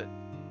games, but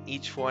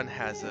each one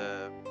has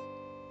a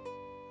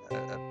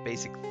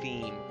basic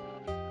theme.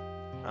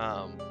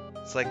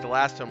 It's like the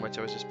last one, which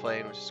I was just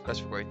playing, which is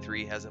Quest for Glory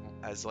 3, has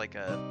like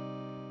a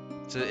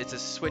it's a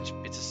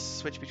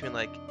switch between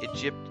like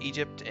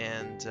Egypt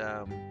and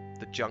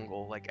the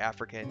jungle, like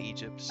Africa and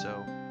Egypt.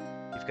 So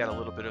you've got a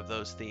little bit of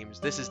those themes.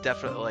 This is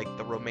definitely like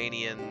the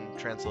Romanian,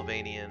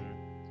 Transylvanian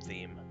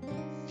theme.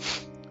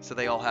 So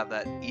they all have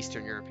that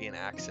Eastern European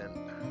accent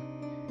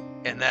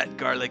and that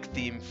garlic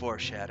theme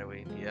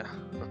foreshadowing. Yeah.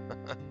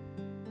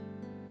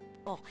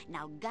 Oh,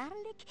 now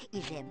garlic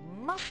is a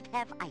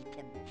must-have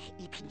item.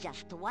 It's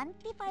just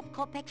 25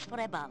 kopecks for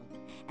a bulb,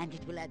 and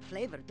it will add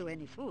flavor to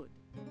any food.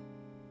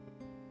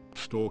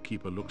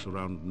 storekeeper looks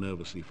around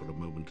nervously for a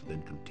moment,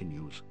 then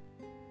continues.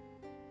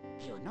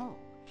 You know,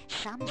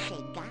 some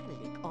say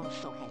garlic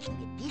also has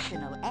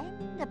medicinal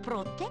and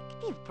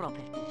protective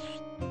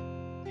properties.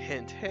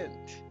 Hint,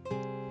 hint.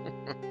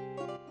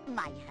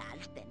 My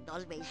husband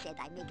always said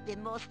I make the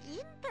most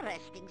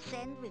interesting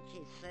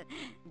sandwiches.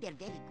 They're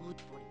very good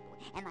for you,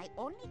 and I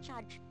only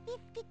charge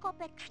 50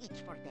 kopecks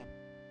each for them.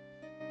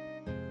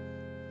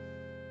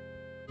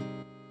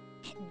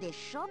 The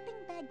shopping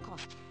bag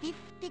costs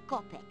 50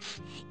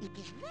 kopecks. It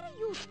is very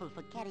useful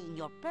for carrying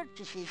your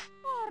purchases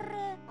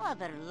or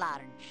other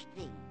large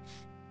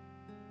things.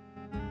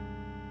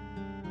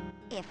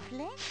 A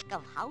flask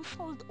of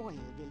household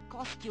oil will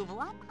cost you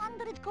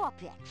 100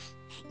 kopecks.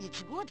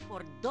 It's good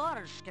for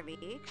door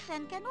squeaks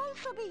and can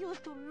also be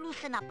used to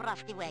loosen up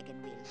rusty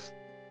wagon wheels.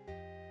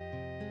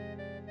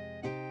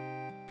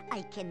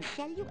 I can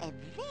sell you a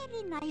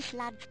very nice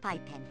large pie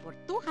pan for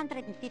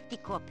 250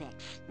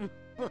 kopecks.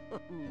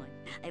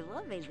 I've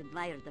always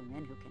admired the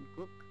men who can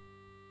cook.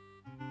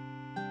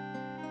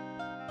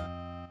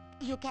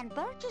 You can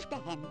purchase the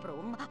hen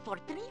broom for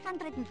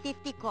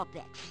 350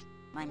 kopecks.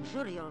 I'm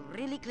sure you'll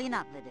really clean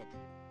up with it.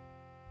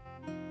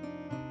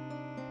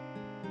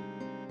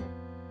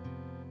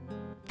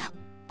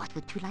 What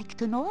would you like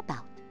to know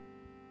about?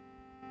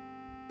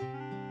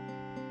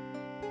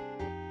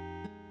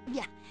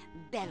 Yeah,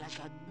 Bella's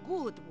a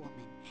good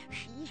woman.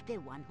 She's the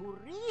one who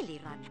really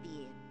runs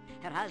the inn.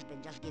 Her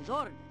husband just gives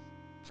orders.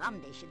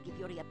 Someday she'll give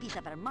Yuri a piece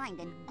of her mind,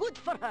 and good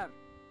for her.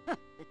 The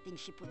things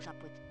she puts up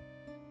with.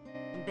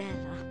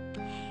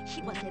 Bella,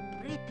 she was a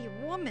pretty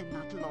woman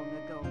not long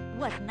ago.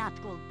 Was not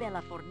called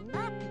Bella for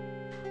nothing.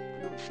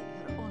 Losing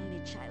her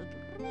only child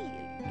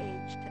really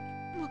aged her.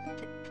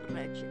 What a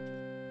tragedy.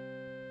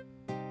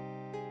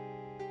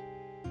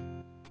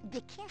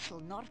 The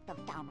castle north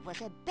of town was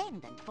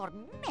abandoned for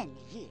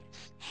many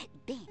years.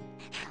 Then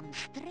some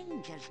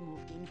strangers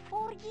moved in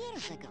 4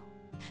 years ago.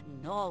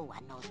 No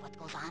one knows what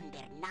goes on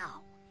there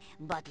now.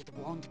 But it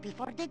won't be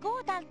for the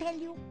good, I'll tell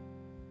you.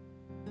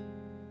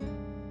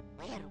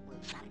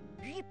 Werewolves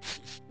are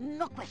gypsies,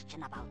 no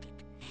question about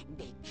it.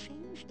 They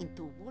change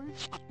into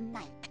wolves at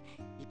night,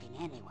 eating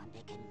anyone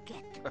they can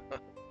get.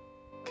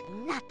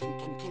 Nothing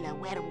can kill a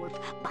werewolf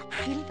but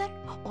silver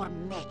or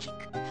magic.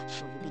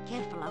 So you be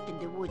careful out in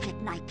the woods at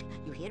night,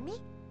 you hear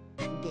me?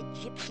 The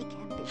gypsy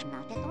camp is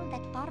not at all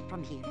that far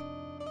from here.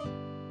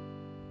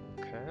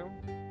 Okay.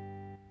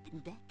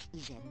 That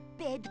is a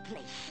bad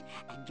place,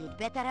 and you'd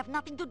better have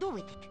nothing to do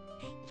with it.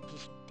 It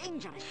is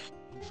dangerous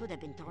and should have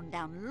been torn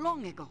down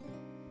long ago.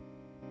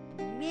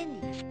 Many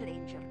a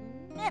stranger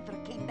never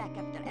came back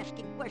after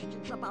asking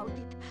questions about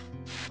it,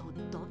 so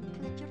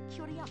don't let your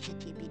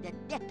curiosity be the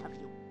death of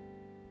you.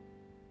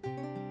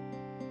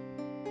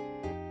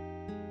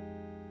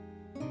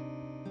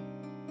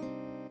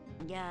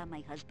 Yeah,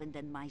 my husband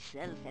and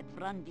myself had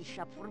run this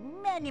shop for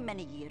many,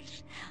 many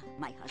years.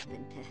 My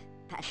husband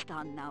passed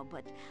on now,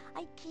 but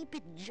I keep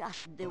it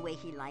just the way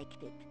he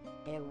liked it.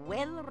 A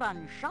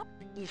well-run shop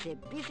is a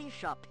busy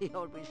shop, he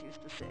always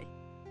used to say.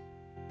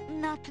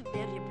 Not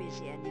very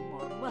busy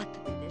anymore, what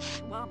with the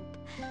swamp.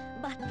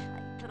 But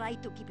I try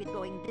to keep it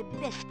going the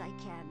best I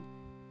can.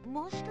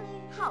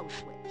 Mostly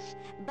housewares,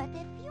 but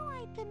a few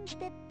items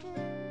that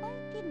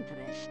might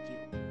interest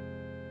you.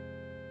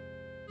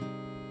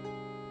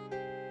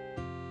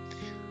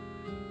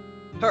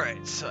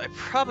 Alright, so I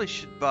probably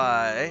should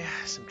buy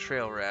some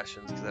trail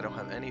rations because I don't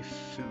have any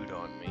food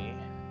on me.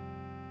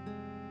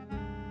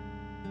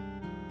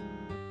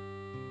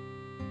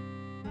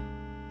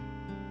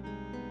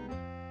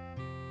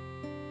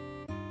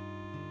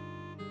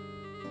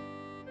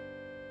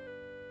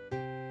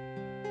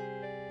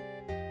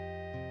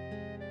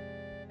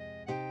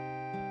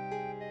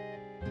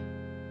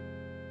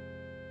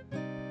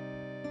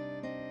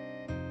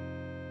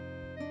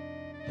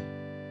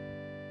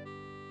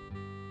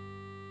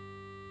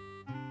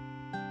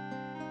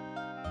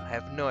 I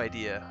have no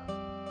idea.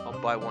 I'll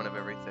buy one of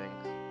everything.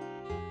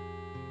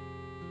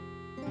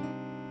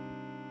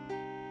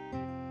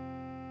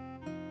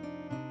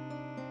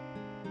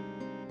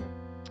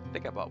 I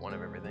think I bought one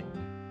of everything.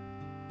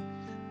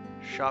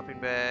 Shopping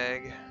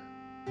bag.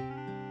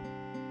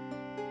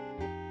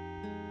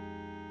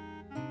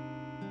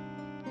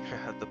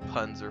 The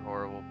puns are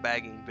horrible.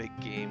 Bagging big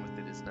game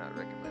with it is not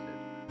recommended.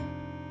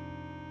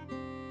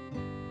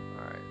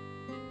 Alright,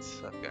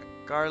 so I've got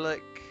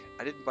garlic.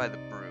 I didn't buy the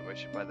broom. I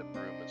should buy the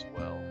broom as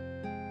well.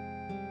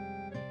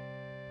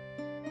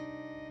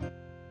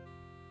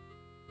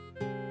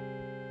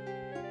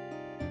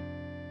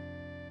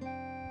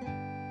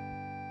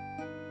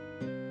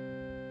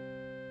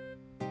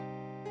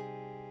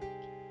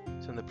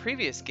 So in the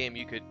previous game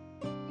you could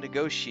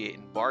negotiate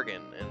and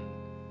bargain and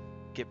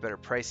get better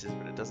prices,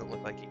 but it doesn't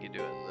look like you could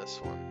do it in this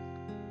one.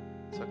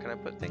 So can I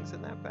put things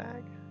in that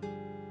bag?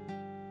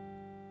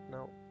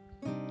 No.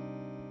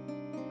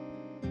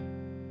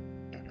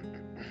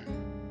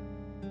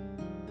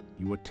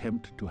 You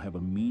attempt to have a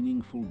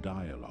meaningful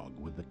dialogue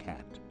with the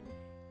cat.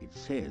 It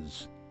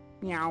says,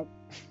 Meow.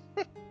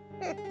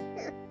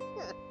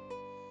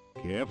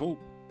 "Careful,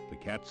 The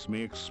cats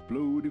may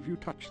explode if you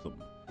touch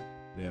them.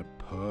 They're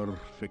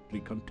perfectly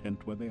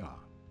content where they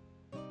are.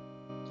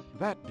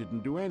 That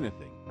didn't do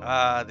anything.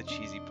 Ah, the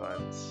cheesy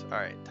puns.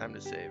 Alright, time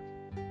to save.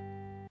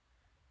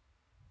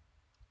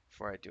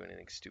 Before I do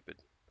anything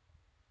stupid.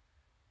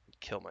 And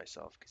kill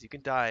myself, because you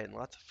can die in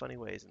lots of funny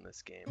ways in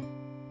this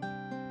game.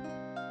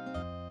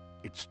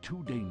 It's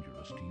too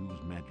dangerous to use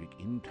magic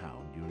in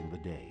town during the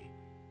day.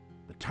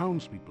 The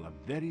townspeople are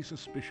very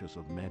suspicious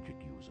of magic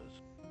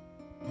users.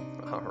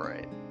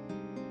 Alright.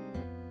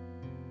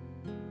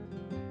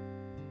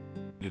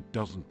 It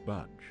doesn't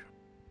budge.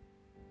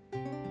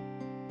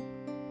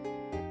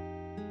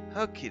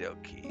 Okie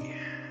dokie.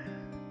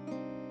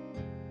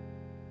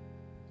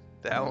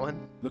 That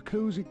one? The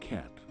cozy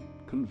cat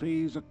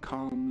conveys a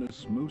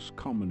calmness most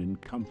common in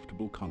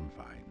comfortable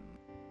confine.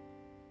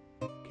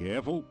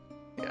 Careful.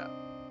 Yeah.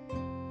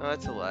 Oh,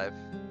 that's alive.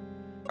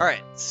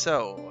 Alright,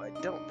 so I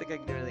don't think I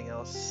can do anything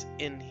else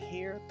in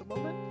here at the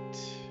moment.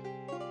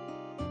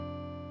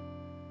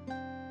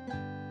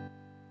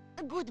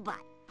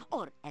 Goodbye.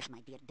 Or, as my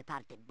dear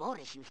departed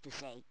Boris used to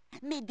say,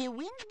 may the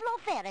winds blow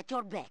fair at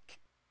your beck.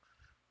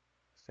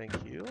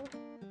 Thank you.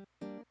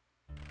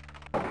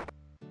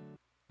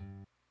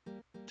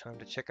 Time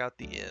to check out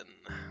the inn.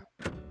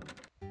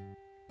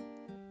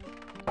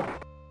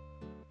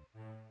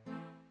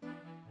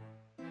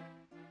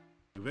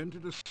 You've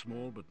entered a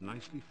small but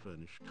nicely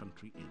furnished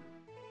country inn.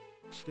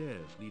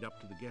 Stairs lead up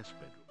to the guest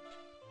bedrooms.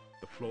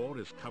 The floor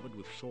is covered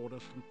with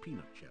sawdust and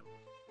peanut shells.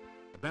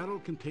 The barrel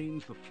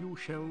contains the few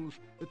shells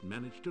that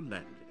manage to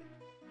land in it.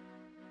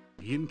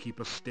 The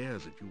innkeeper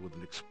stares at you with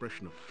an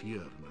expression of fear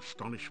and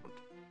astonishment.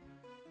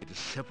 It is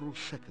several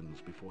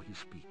seconds before he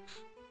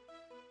speaks.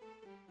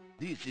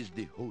 This is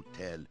the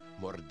Hotel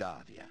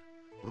Mordavia.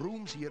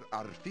 Rooms here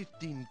are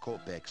 15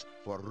 kopecks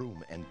for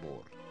room and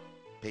board.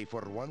 Pay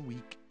for 1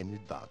 week in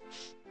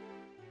advance.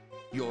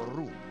 Your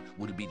room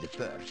will be the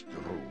first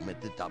room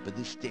at the top of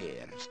the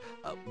stairs.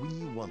 When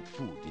you want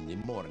food in the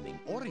morning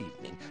or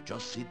evening,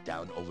 just sit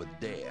down over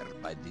there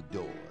by the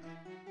door.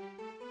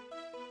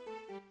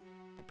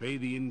 Pay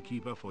the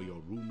innkeeper for your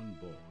room and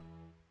board.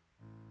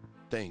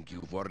 Thank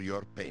you for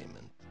your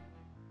payment.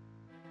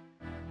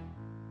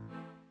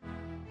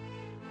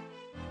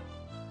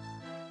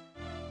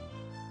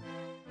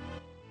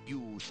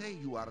 You say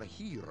you are a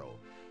hero.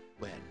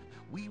 Well,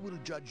 we will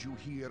judge you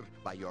here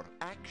by your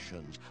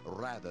actions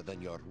rather than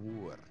your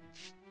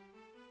words.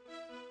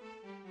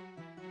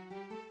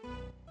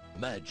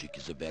 Magic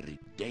is a very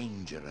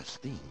dangerous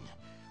thing.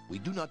 We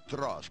do not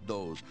trust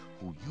those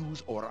who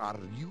use or are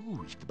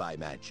used by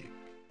magic.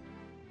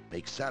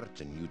 Make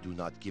certain you do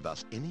not give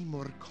us any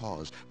more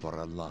cause for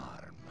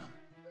alarm.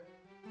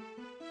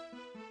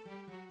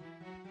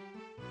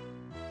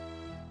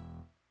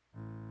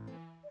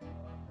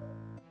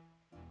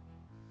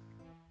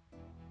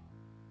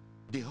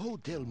 The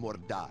Hotel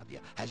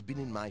Mordavia has been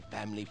in my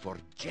family for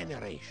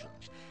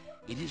generations.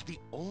 It is the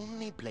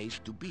only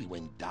place to be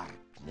when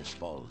darkness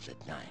falls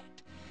at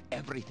night.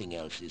 Everything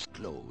else is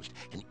closed,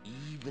 and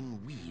even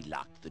we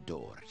lock the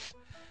doors.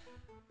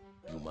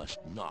 You must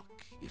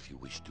knock if you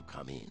wish to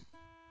come in.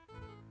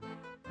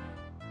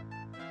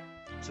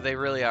 So they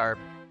really are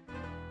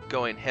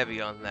going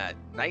heavy on that.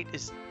 Night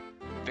is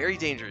very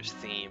dangerous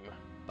theme.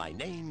 My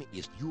name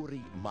is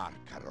Yuri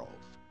Markarov.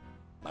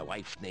 My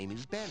wife's name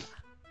is Bella.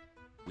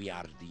 We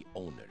are the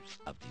owners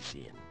of this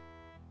inn.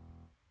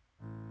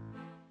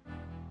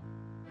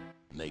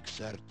 Make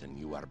certain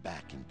you are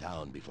back in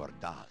town before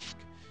dusk.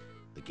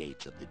 The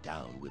gates of the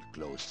town will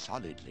close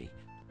solidly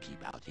to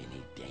keep out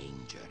any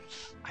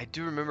dangers. I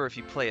do remember if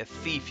you play a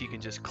thief, you can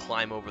just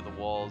climb over the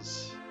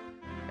walls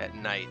at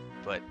night,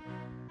 but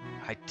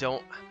I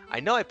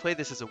know I played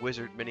this as a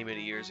wizard many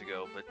years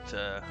ago, but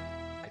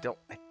I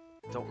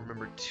don't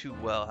remember too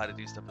well how to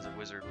do stuff as a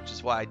wizard, which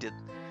is why I did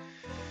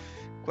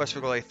Quest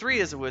for Glory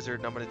 3 as a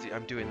wizard, and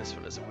I'm doing this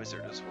one as a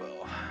wizard as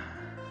well.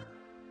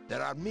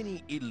 There are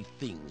many ill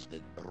things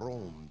that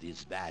roam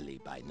this valley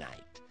by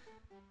night.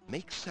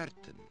 Make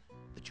certain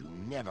that you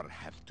never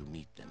have to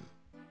meet them.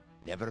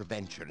 Never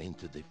venture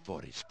into the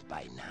forest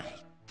by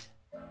night.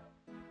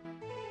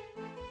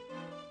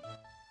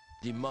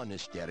 The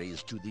monastery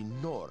is to the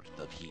north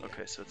of here.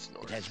 Okay, so it's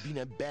north. It has been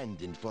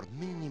abandoned for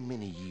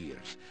many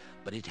years,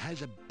 but it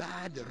has a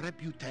bad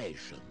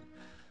reputation.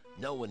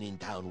 No one in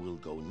town will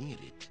go near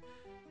it.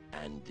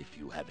 And if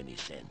you have any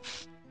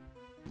sense,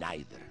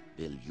 neither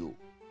will you.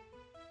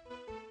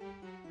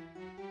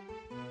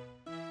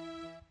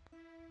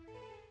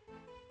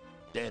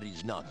 There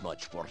is not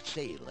much for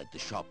sale at the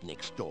shop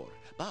next door,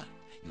 but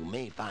you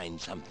may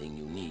find something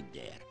you need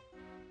there.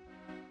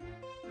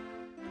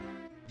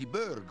 The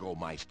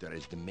Burgomeister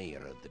is the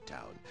mayor of the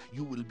town.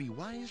 You will be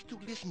wise to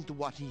listen to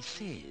what he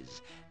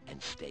says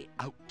and stay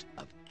out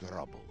of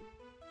trouble.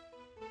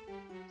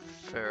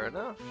 Fair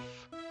enough.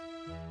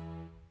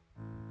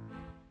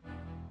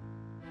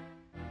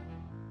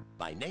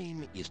 My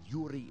name is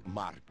Yuri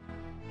Mark.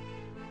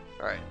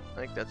 Alright, I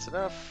think that's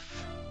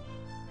enough.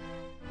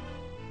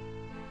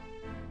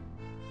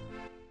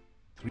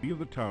 3 of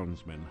the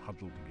townsmen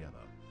huddle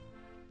together.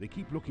 They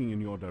keep looking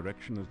in your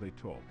direction as they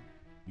talk.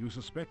 You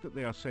suspect that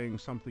they are saying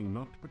something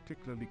not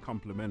particularly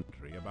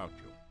complimentary about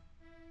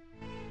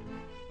you.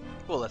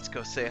 Well, let's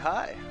go say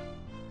hi.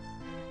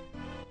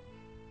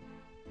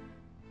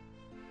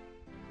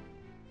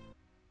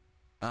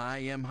 I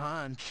am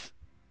Hans.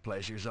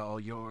 Pleasure's all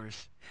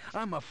yours.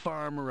 I'm a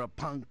farmer of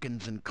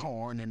pumpkins and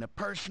corn and a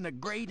person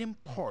of great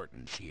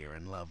importance here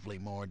in lovely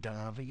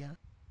Mordavia.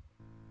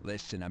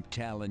 Listen, I'm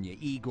telling you,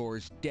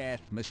 Igor's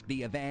death must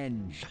be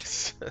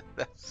avenged.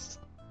 That's...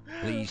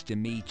 Pleased to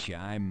meet you.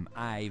 I'm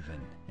Ivan,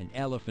 an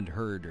elephant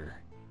herder.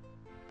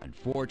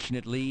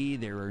 Unfortunately,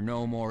 there are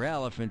no more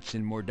elephants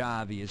in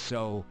Mordavia,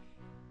 so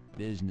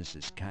business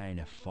has kind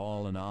of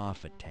fallen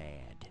off a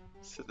tad.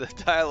 So the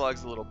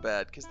dialogue's a little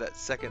bad because that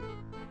second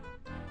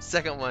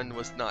one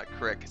was not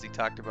correct because he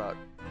talked about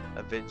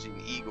avenging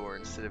Igor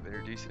instead of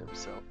introducing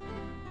himself.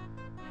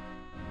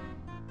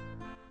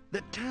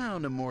 The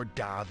town of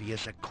Mordavia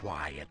is a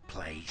quiet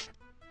place.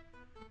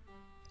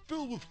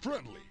 Filled with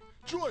friendly,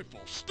 joyful,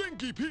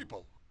 stinky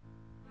people.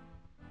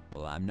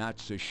 Well, I'm not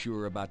so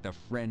sure about the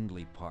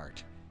friendly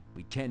part.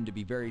 We tend to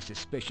be very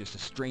suspicious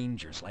of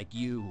strangers like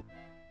you.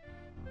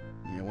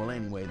 Yeah, well,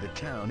 anyway, the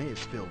town is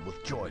filled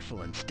with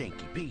joyful and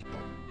stinky people.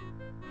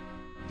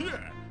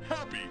 Yeah,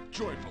 happy,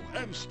 joyful,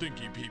 and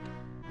stinky people.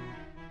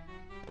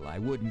 Well, I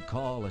wouldn't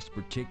call us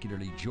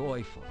particularly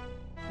joyful.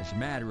 As a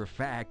matter of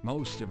fact,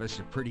 most of us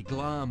are pretty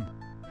glum.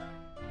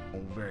 Oh,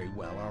 very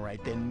well, all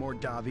right, then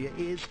Mordavia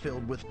is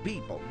filled with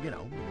people, you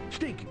know,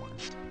 stinky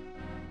ones.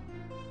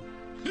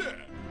 Yeah,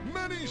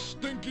 many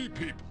stinky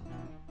people.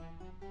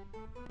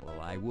 Well,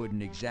 I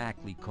wouldn't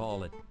exactly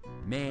call it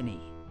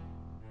many.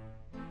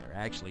 There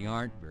actually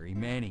aren't very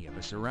many of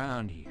us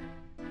around here.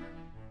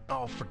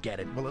 Oh, forget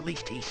it. Well, at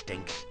least he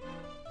stinks.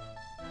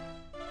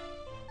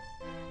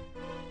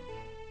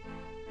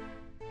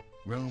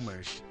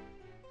 Rumors.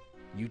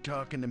 You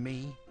talking to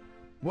me?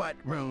 What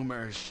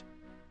rumors?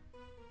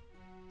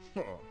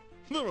 Oh,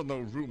 there are no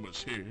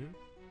rumors here.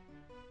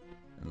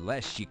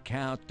 Unless you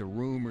count the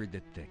rumor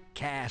that the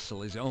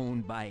castle is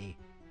owned by...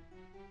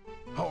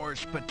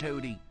 Horse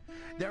patootie.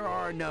 There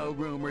are no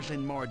rumors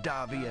in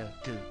Mordavia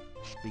to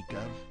speak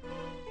of.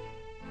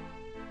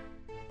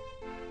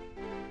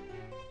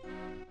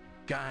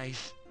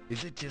 Guys,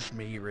 is it just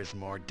me or is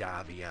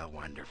Mordavia a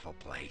wonderful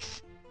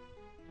place?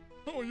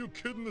 Oh, are you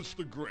kidding? It's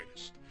the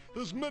greatest.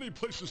 There's many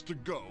places to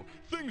go,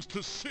 things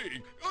to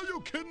see. Are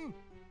you kidding?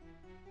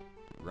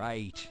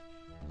 Right.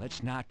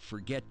 Let's not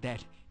forget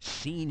that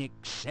scenic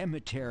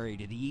cemetery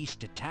to the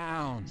east of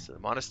town. So the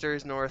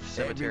monastery's north,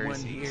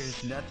 cemetery's Everyone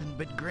east. here's nothing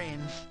but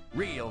grins.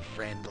 Real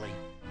friendly.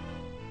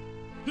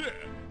 Yeah,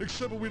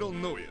 except we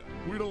don't know you.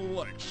 We don't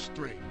like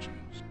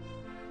strangers.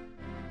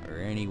 Or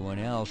anyone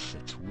else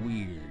that's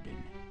weird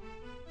and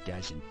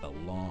doesn't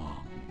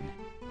belong.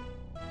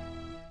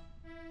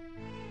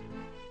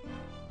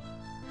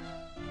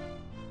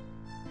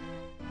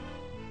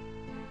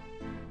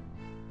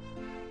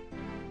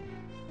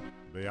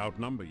 They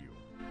outnumber you.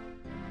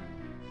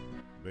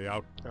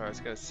 Oh, I was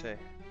gonna say.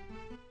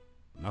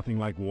 Nothing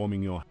like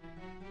warming your...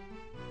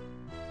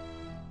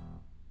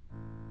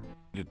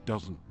 It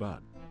doesn't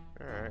bud.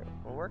 Alright,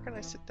 well where can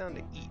I sit down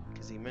to eat?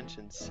 Because he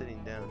mentioned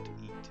sitting down to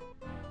eat.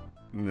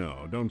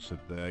 No, don't sit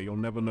there. You'll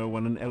never know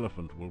when an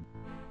elephant will...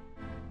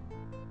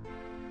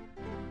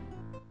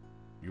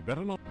 You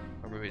better not...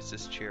 Or maybe it's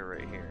this chair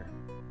right here.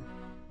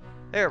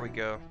 There we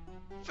go.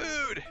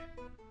 Food!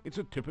 It's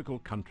a typical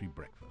country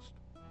breakfast.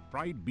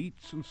 Fried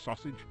beets and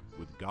sausage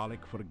with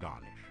garlic for a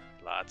garnish.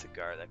 Lots of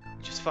garlic,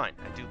 which is fine.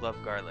 I do love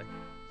garlic.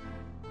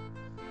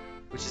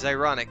 Which is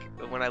ironic,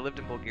 but when I lived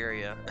in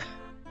Bulgaria,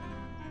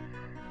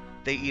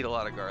 they eat a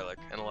lot of garlic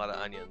and a lot of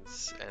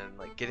onions. And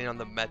like getting on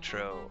the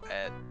metro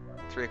at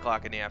 3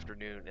 o'clock in the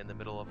afternoon in the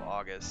middle of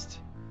August,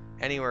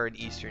 anywhere in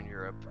Eastern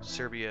Europe,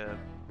 Serbia,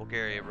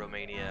 Bulgaria,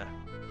 Romania,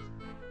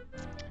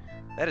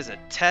 that is a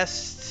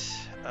test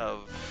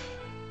of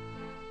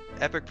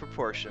epic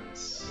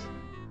proportions.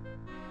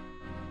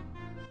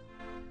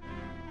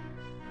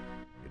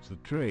 It's the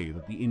tray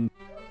that the inn...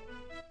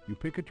 You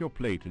pick at your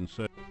plate and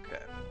serve...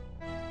 Okay.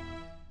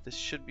 This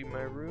should be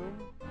my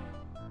room.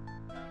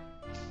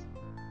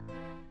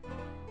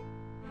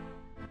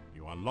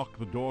 You unlock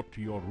the door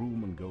to your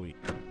room and go in.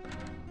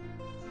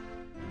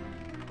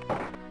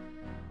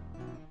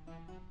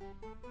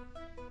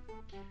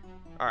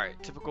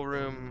 Alright, typical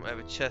room. I have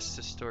a chest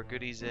to store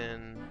goodies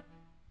in.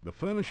 The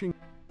furnishing...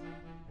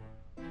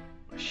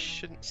 I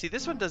shouldn't... See,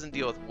 this one doesn't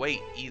deal with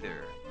weight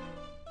either.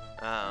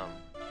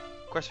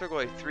 Quest for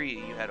Glory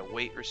 3, you had a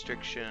weight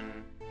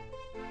restriction.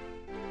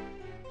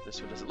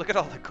 This one doesn't. Look at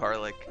all the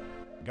garlic.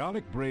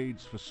 Garlic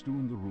braids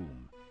festoon the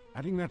room,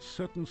 adding that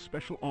certain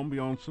special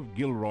ambiance of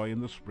Gilroy in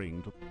the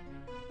spring to...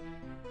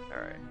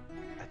 Alright.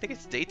 I think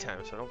it's daytime,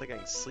 so I don't think I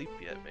can sleep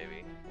yet,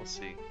 maybe. We'll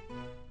see.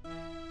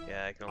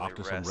 Yeah, I can only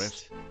After some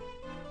rest.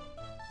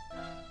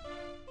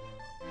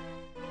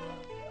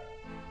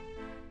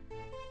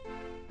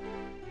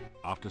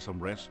 After some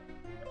rest,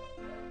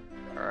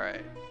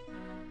 Alright.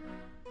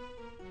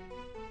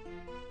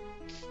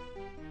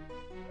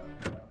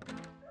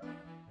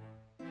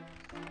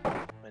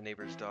 My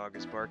dog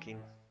is barking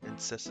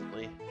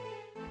incessantly.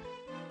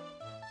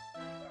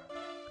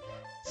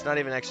 It's not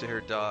even actually her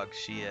dog.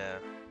 She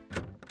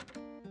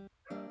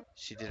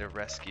did a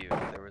rescue.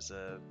 There was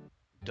a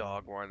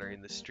dog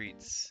wandering the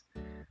streets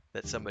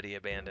that somebody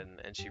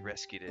abandoned, and she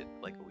rescued it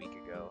like a week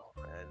ago.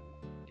 And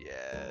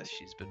yeah,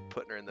 she's been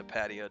putting her in the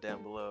patio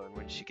down below, and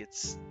when she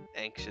gets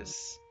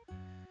anxious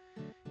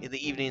in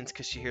the evenings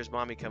because she hears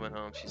mommy coming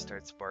home, she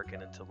starts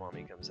barking until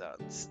mommy comes out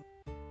and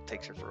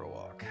takes her for a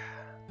walk.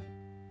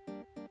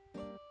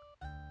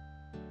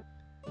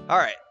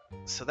 Alright,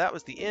 so that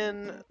was the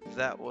inn,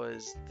 that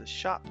was the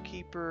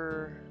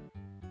shopkeeper.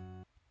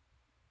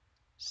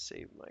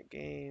 Save my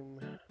game.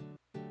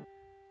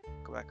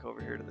 Go back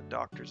over here to the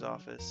doctor's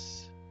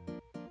office.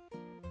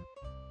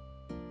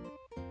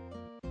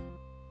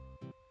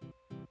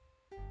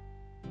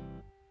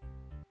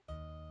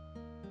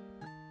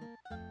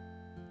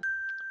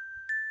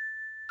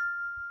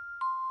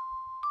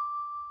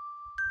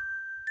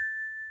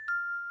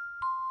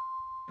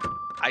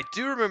 I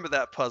do remember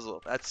that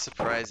puzzle. That's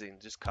surprising.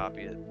 Just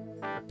copy it.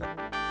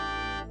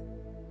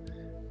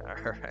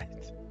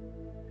 Alright.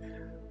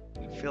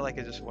 I feel like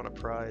I just won a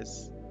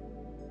prize.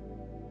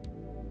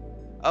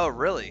 Oh,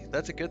 really?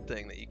 That's a good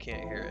thing that you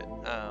can't hear it.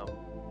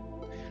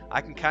 I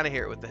can kind of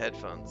hear it with the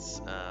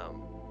headphones.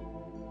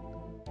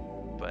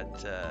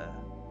 But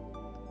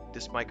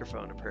this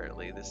microphone,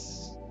 apparently,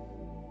 this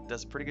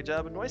does a pretty good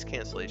job of noise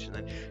cancellation.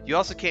 And you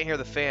also can't hear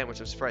the fan,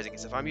 which is surprising,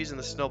 because if I'm using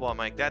the Snowball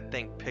mic, that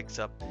thing picks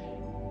up.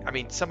 I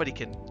mean, somebody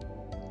can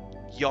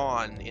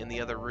yawn in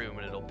the other room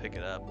and it'll pick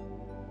it up.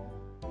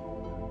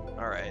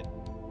 Alright.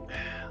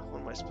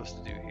 What am I supposed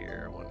to do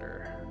here, I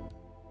wonder?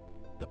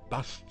 The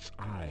bust's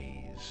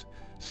eyes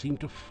seem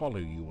to follow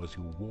you as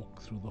you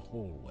walk through the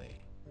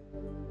hallway.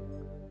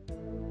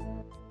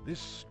 This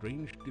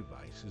strange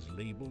device is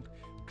labeled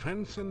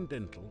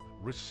Transcendental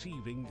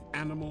Receiving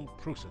Animal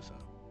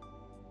Processor.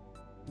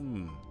 I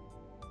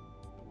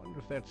wonder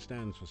if that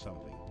stands for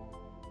something.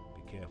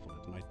 Be careful,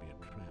 it might be a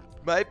trap.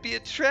 Might be a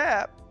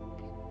trap!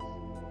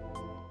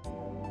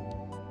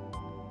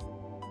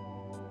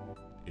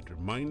 It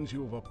reminds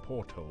you of a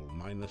porthole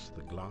minus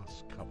the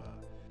glass cover.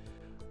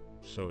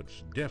 So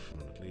it's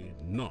definitely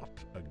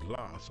not a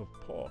glass of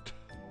port.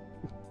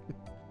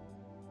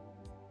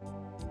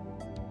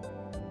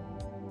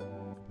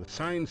 The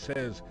sign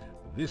says,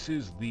 "This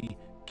is the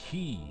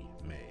key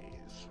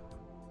maze."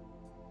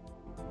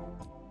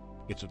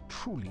 It's a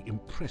truly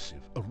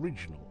impressive,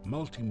 original,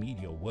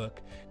 multimedia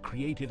work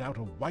created out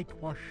of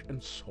whitewash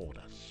and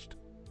sawdust.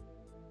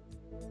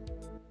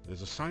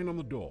 There's a sign on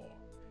the door.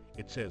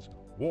 It says,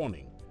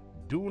 "Warning,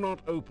 do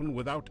not open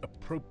without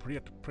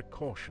appropriate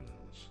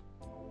precautions."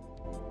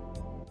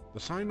 The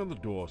sign on the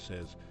door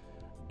says,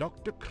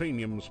 "Dr.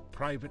 Cranium's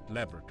private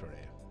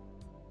laboratory.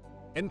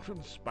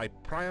 Entrance by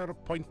prior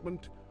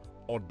appointment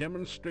or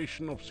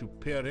demonstration of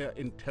superior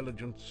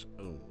intelligence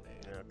only."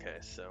 Okay,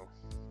 so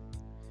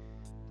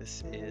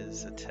this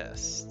is a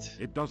test.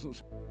 It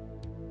doesn't...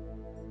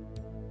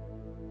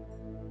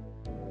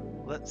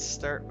 Let's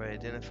start by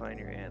identifying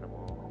your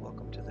animal.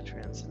 Welcome to the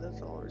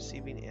Transcendental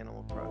Receiving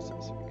Animal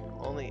Processor. You can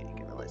only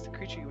analyze the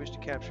creature you wish to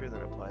capture,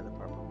 then apply the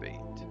proper bait.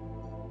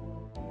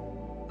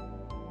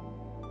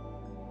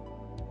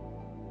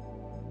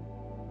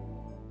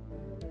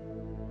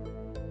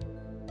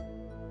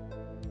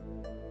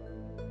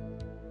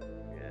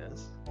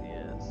 Yes,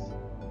 yes,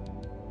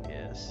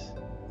 yes.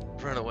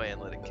 Run away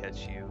and let it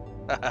catch you.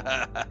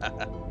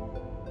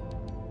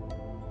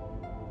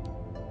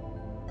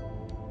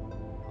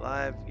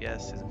 Alive?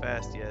 Yes. Is it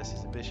fast? Yes.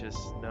 Is it vicious?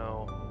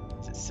 No.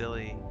 Is it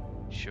silly?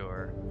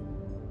 Sure.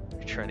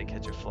 You're trying to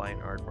catch a flying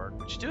aardvark,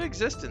 which do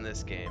exist in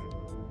this game.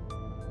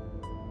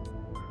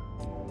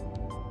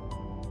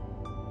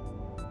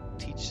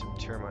 Teach some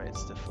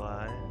termites to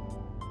fly.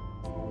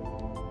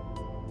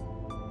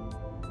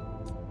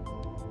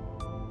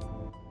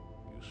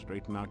 You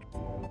straighten out...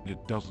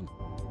 It doesn't...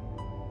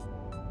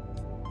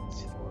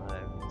 Is it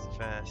alive? Is it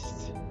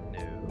fast?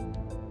 No.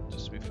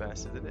 Just move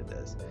faster than it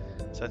does.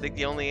 So I think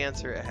the only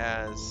answer it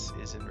has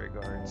is in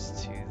regards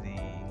to the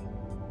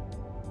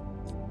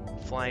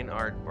flying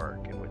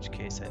aardvark, in which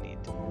case I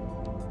need to...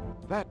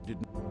 That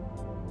didn't...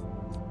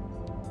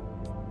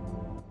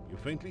 You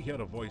faintly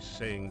hear a voice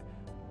saying,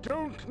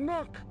 "Don't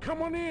knock!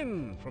 Come on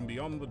in!" from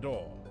beyond the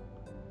door.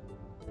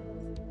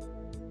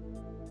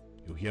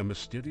 You hear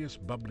mysterious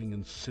bubbling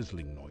and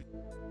sizzling noise.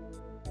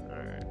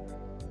 Alright.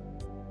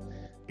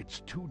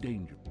 It's too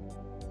dangerous.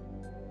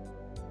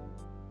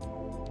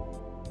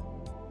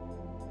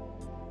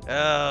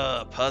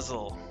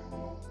 Puzzle.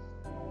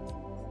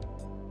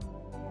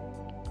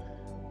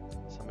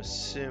 So I'm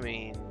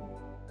assuming...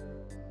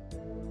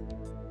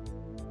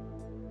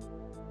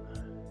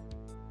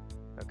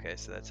 Okay,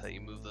 so that's how you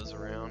move those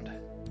around.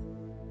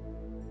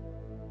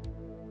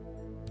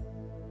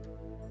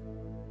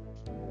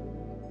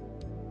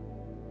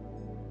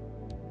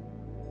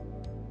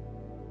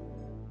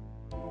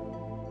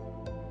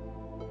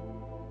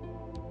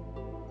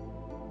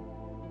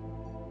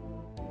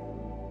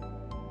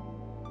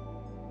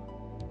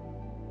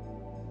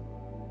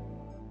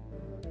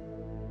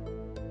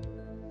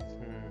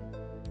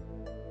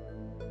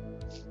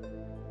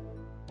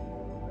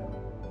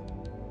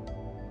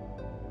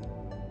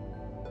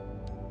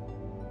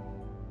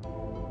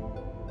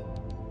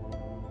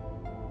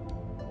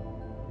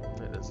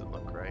 doesn't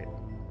look right.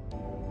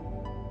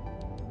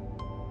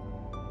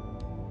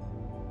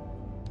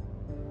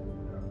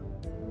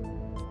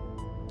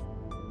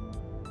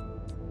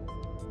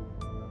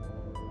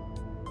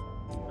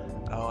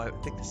 Oh, I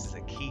think this is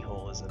a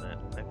keyhole, isn't it?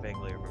 I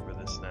vaguely remember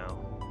this now.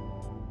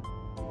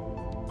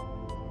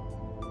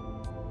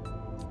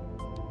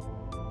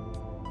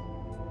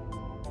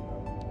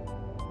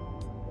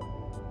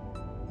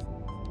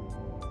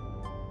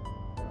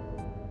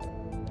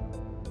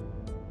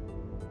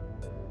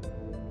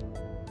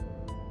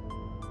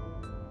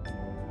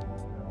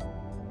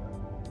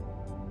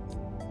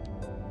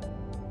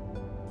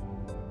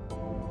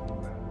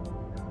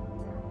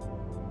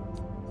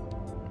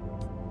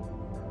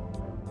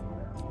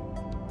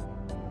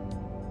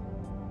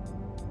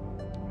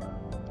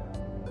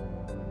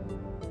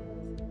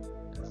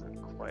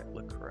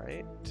 Look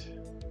right.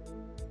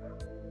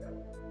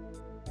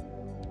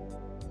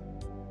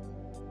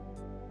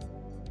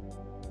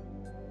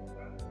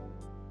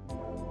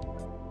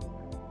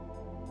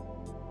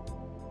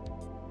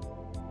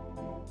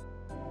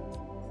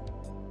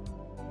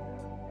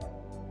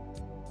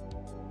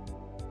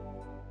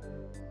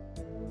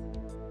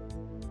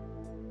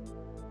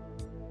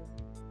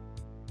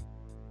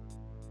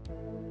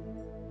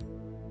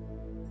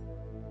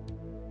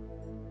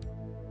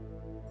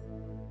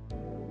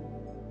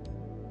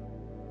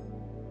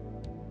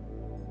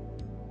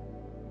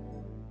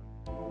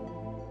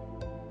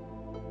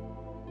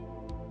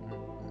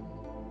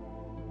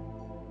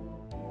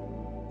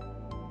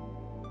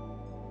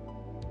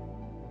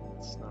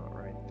 It's not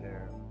right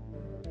there.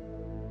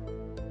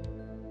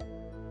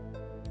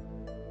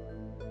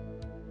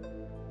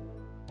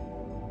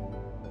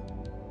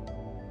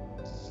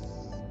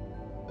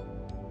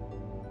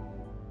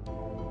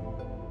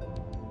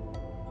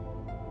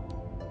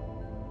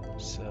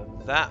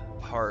 So that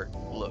part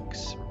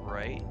looks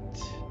right.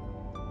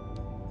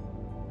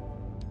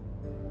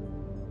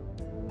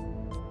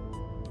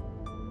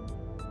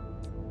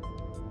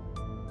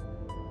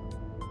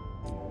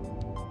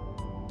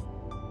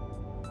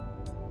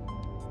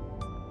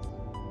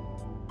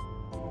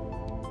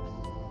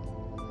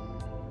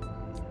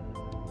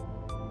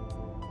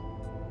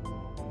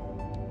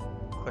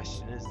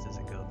 Question is, does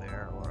it go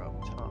there or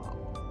up top?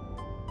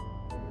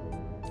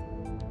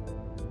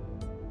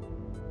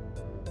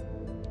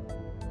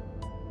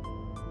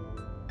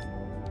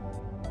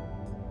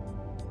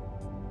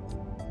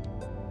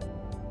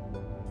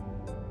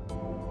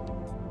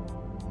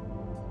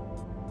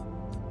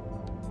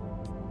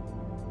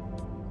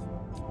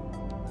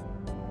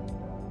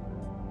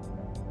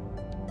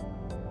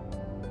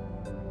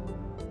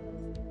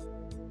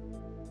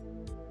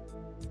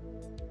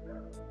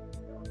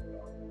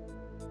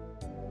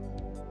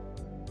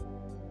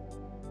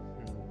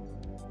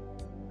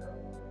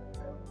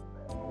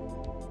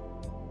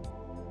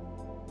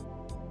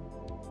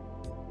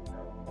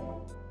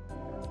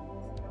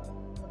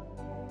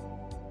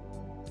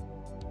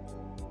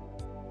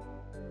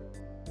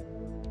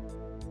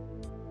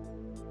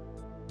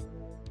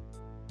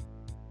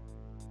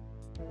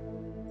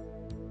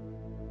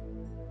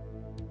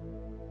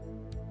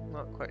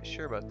 Not quite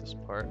sure about this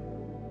part.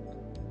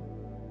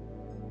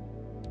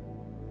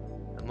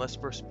 Unless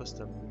we're supposed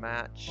to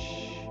match.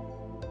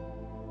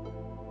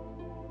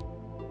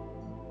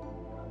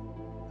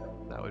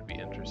 That would be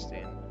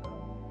interesting.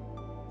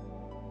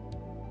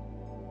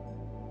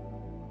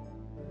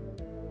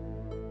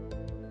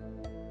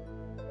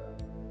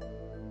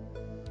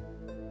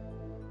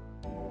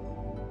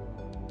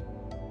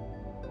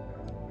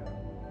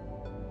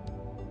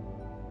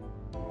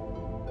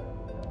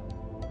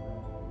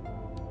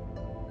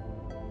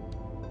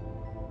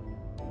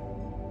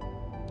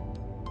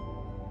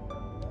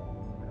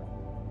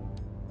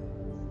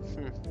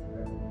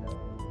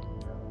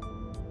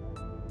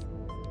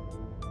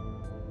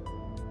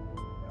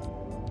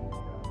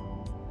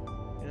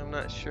 Yeah, I'm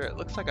not sure. It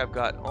looks like I've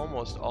got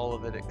almost all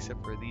of it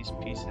except for these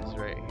pieces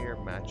right here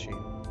matching.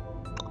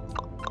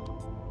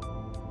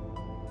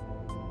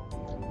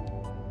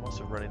 I'm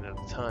also running out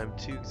of time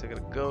too because I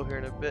gotta go here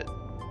in a bit.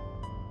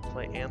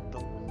 Play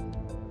Anthem.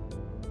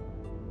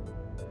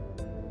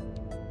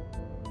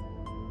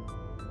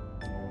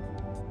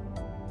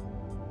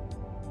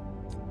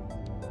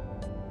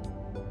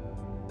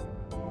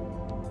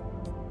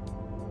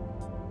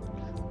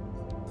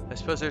 I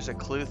suppose there's a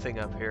clue thing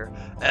up here.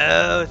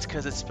 Oh, it's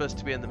because it's supposed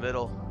to be in the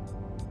middle.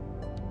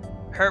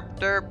 Herp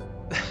derp.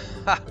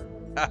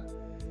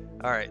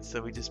 Alright,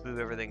 so we just move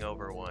everything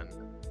over one.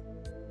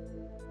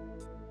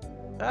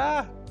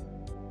 Ah!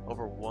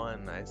 Over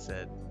one, I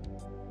said.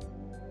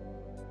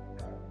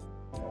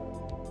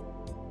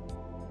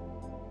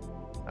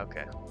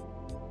 Okay.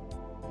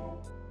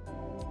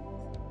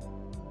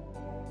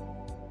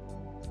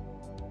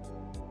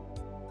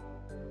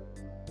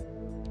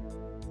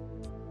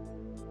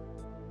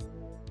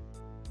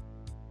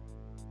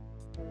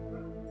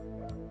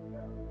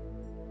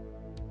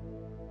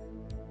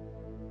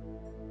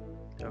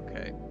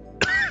 Okay.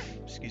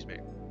 Excuse me.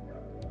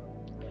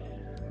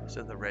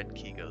 So the red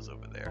key goes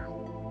over there.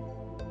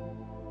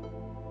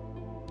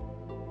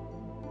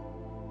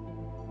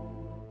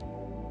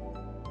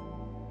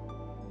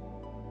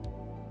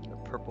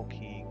 purple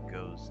key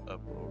goes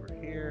up over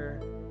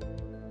here.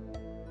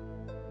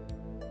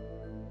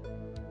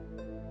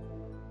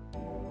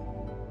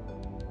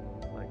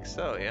 Like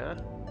so, yeah?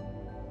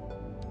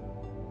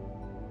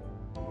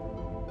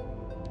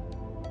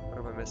 What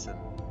am I missing?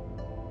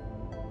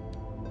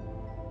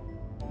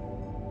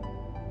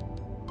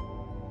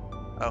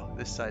 Oh,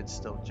 this side's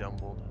still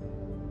jumbled.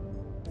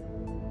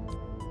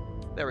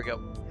 There we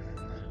go.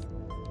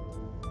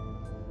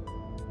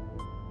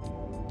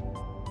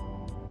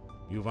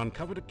 You've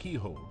uncovered a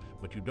keyhole,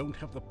 but you don't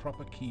have the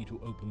proper key to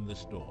open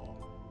this door.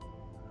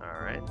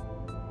 Alright.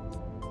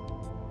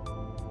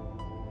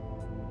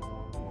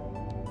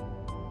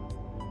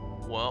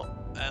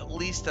 Well, at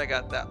least I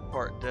got that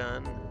part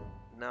done.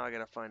 Now I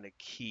gotta find a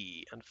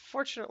key.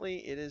 Unfortunately,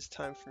 it is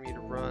time for me to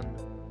run,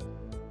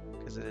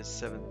 because it is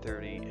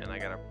 7:30 and I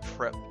gotta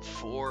prep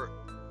for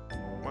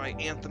my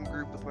Anthem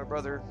group with my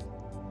brother.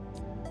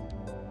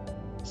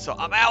 So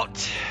I'm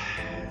out!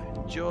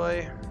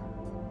 Enjoy.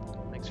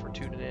 Thanks for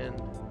tuning in.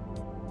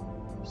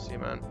 See you,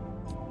 man.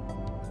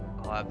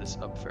 I'll have this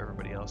up for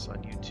everybody else on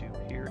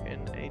YouTube here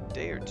in a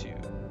day or two.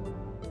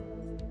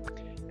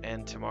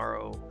 And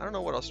tomorrow, I don't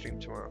know what I'll stream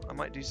tomorrow. I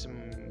might do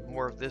some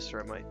more of this, or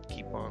I might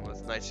keep on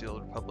with Knights of the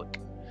Old Republic,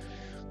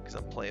 because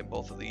I'm playing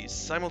both of these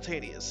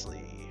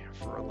simultaneously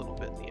for a little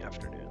bit in the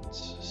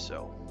afternoons.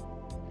 So,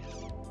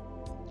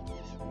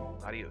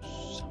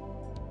 adios.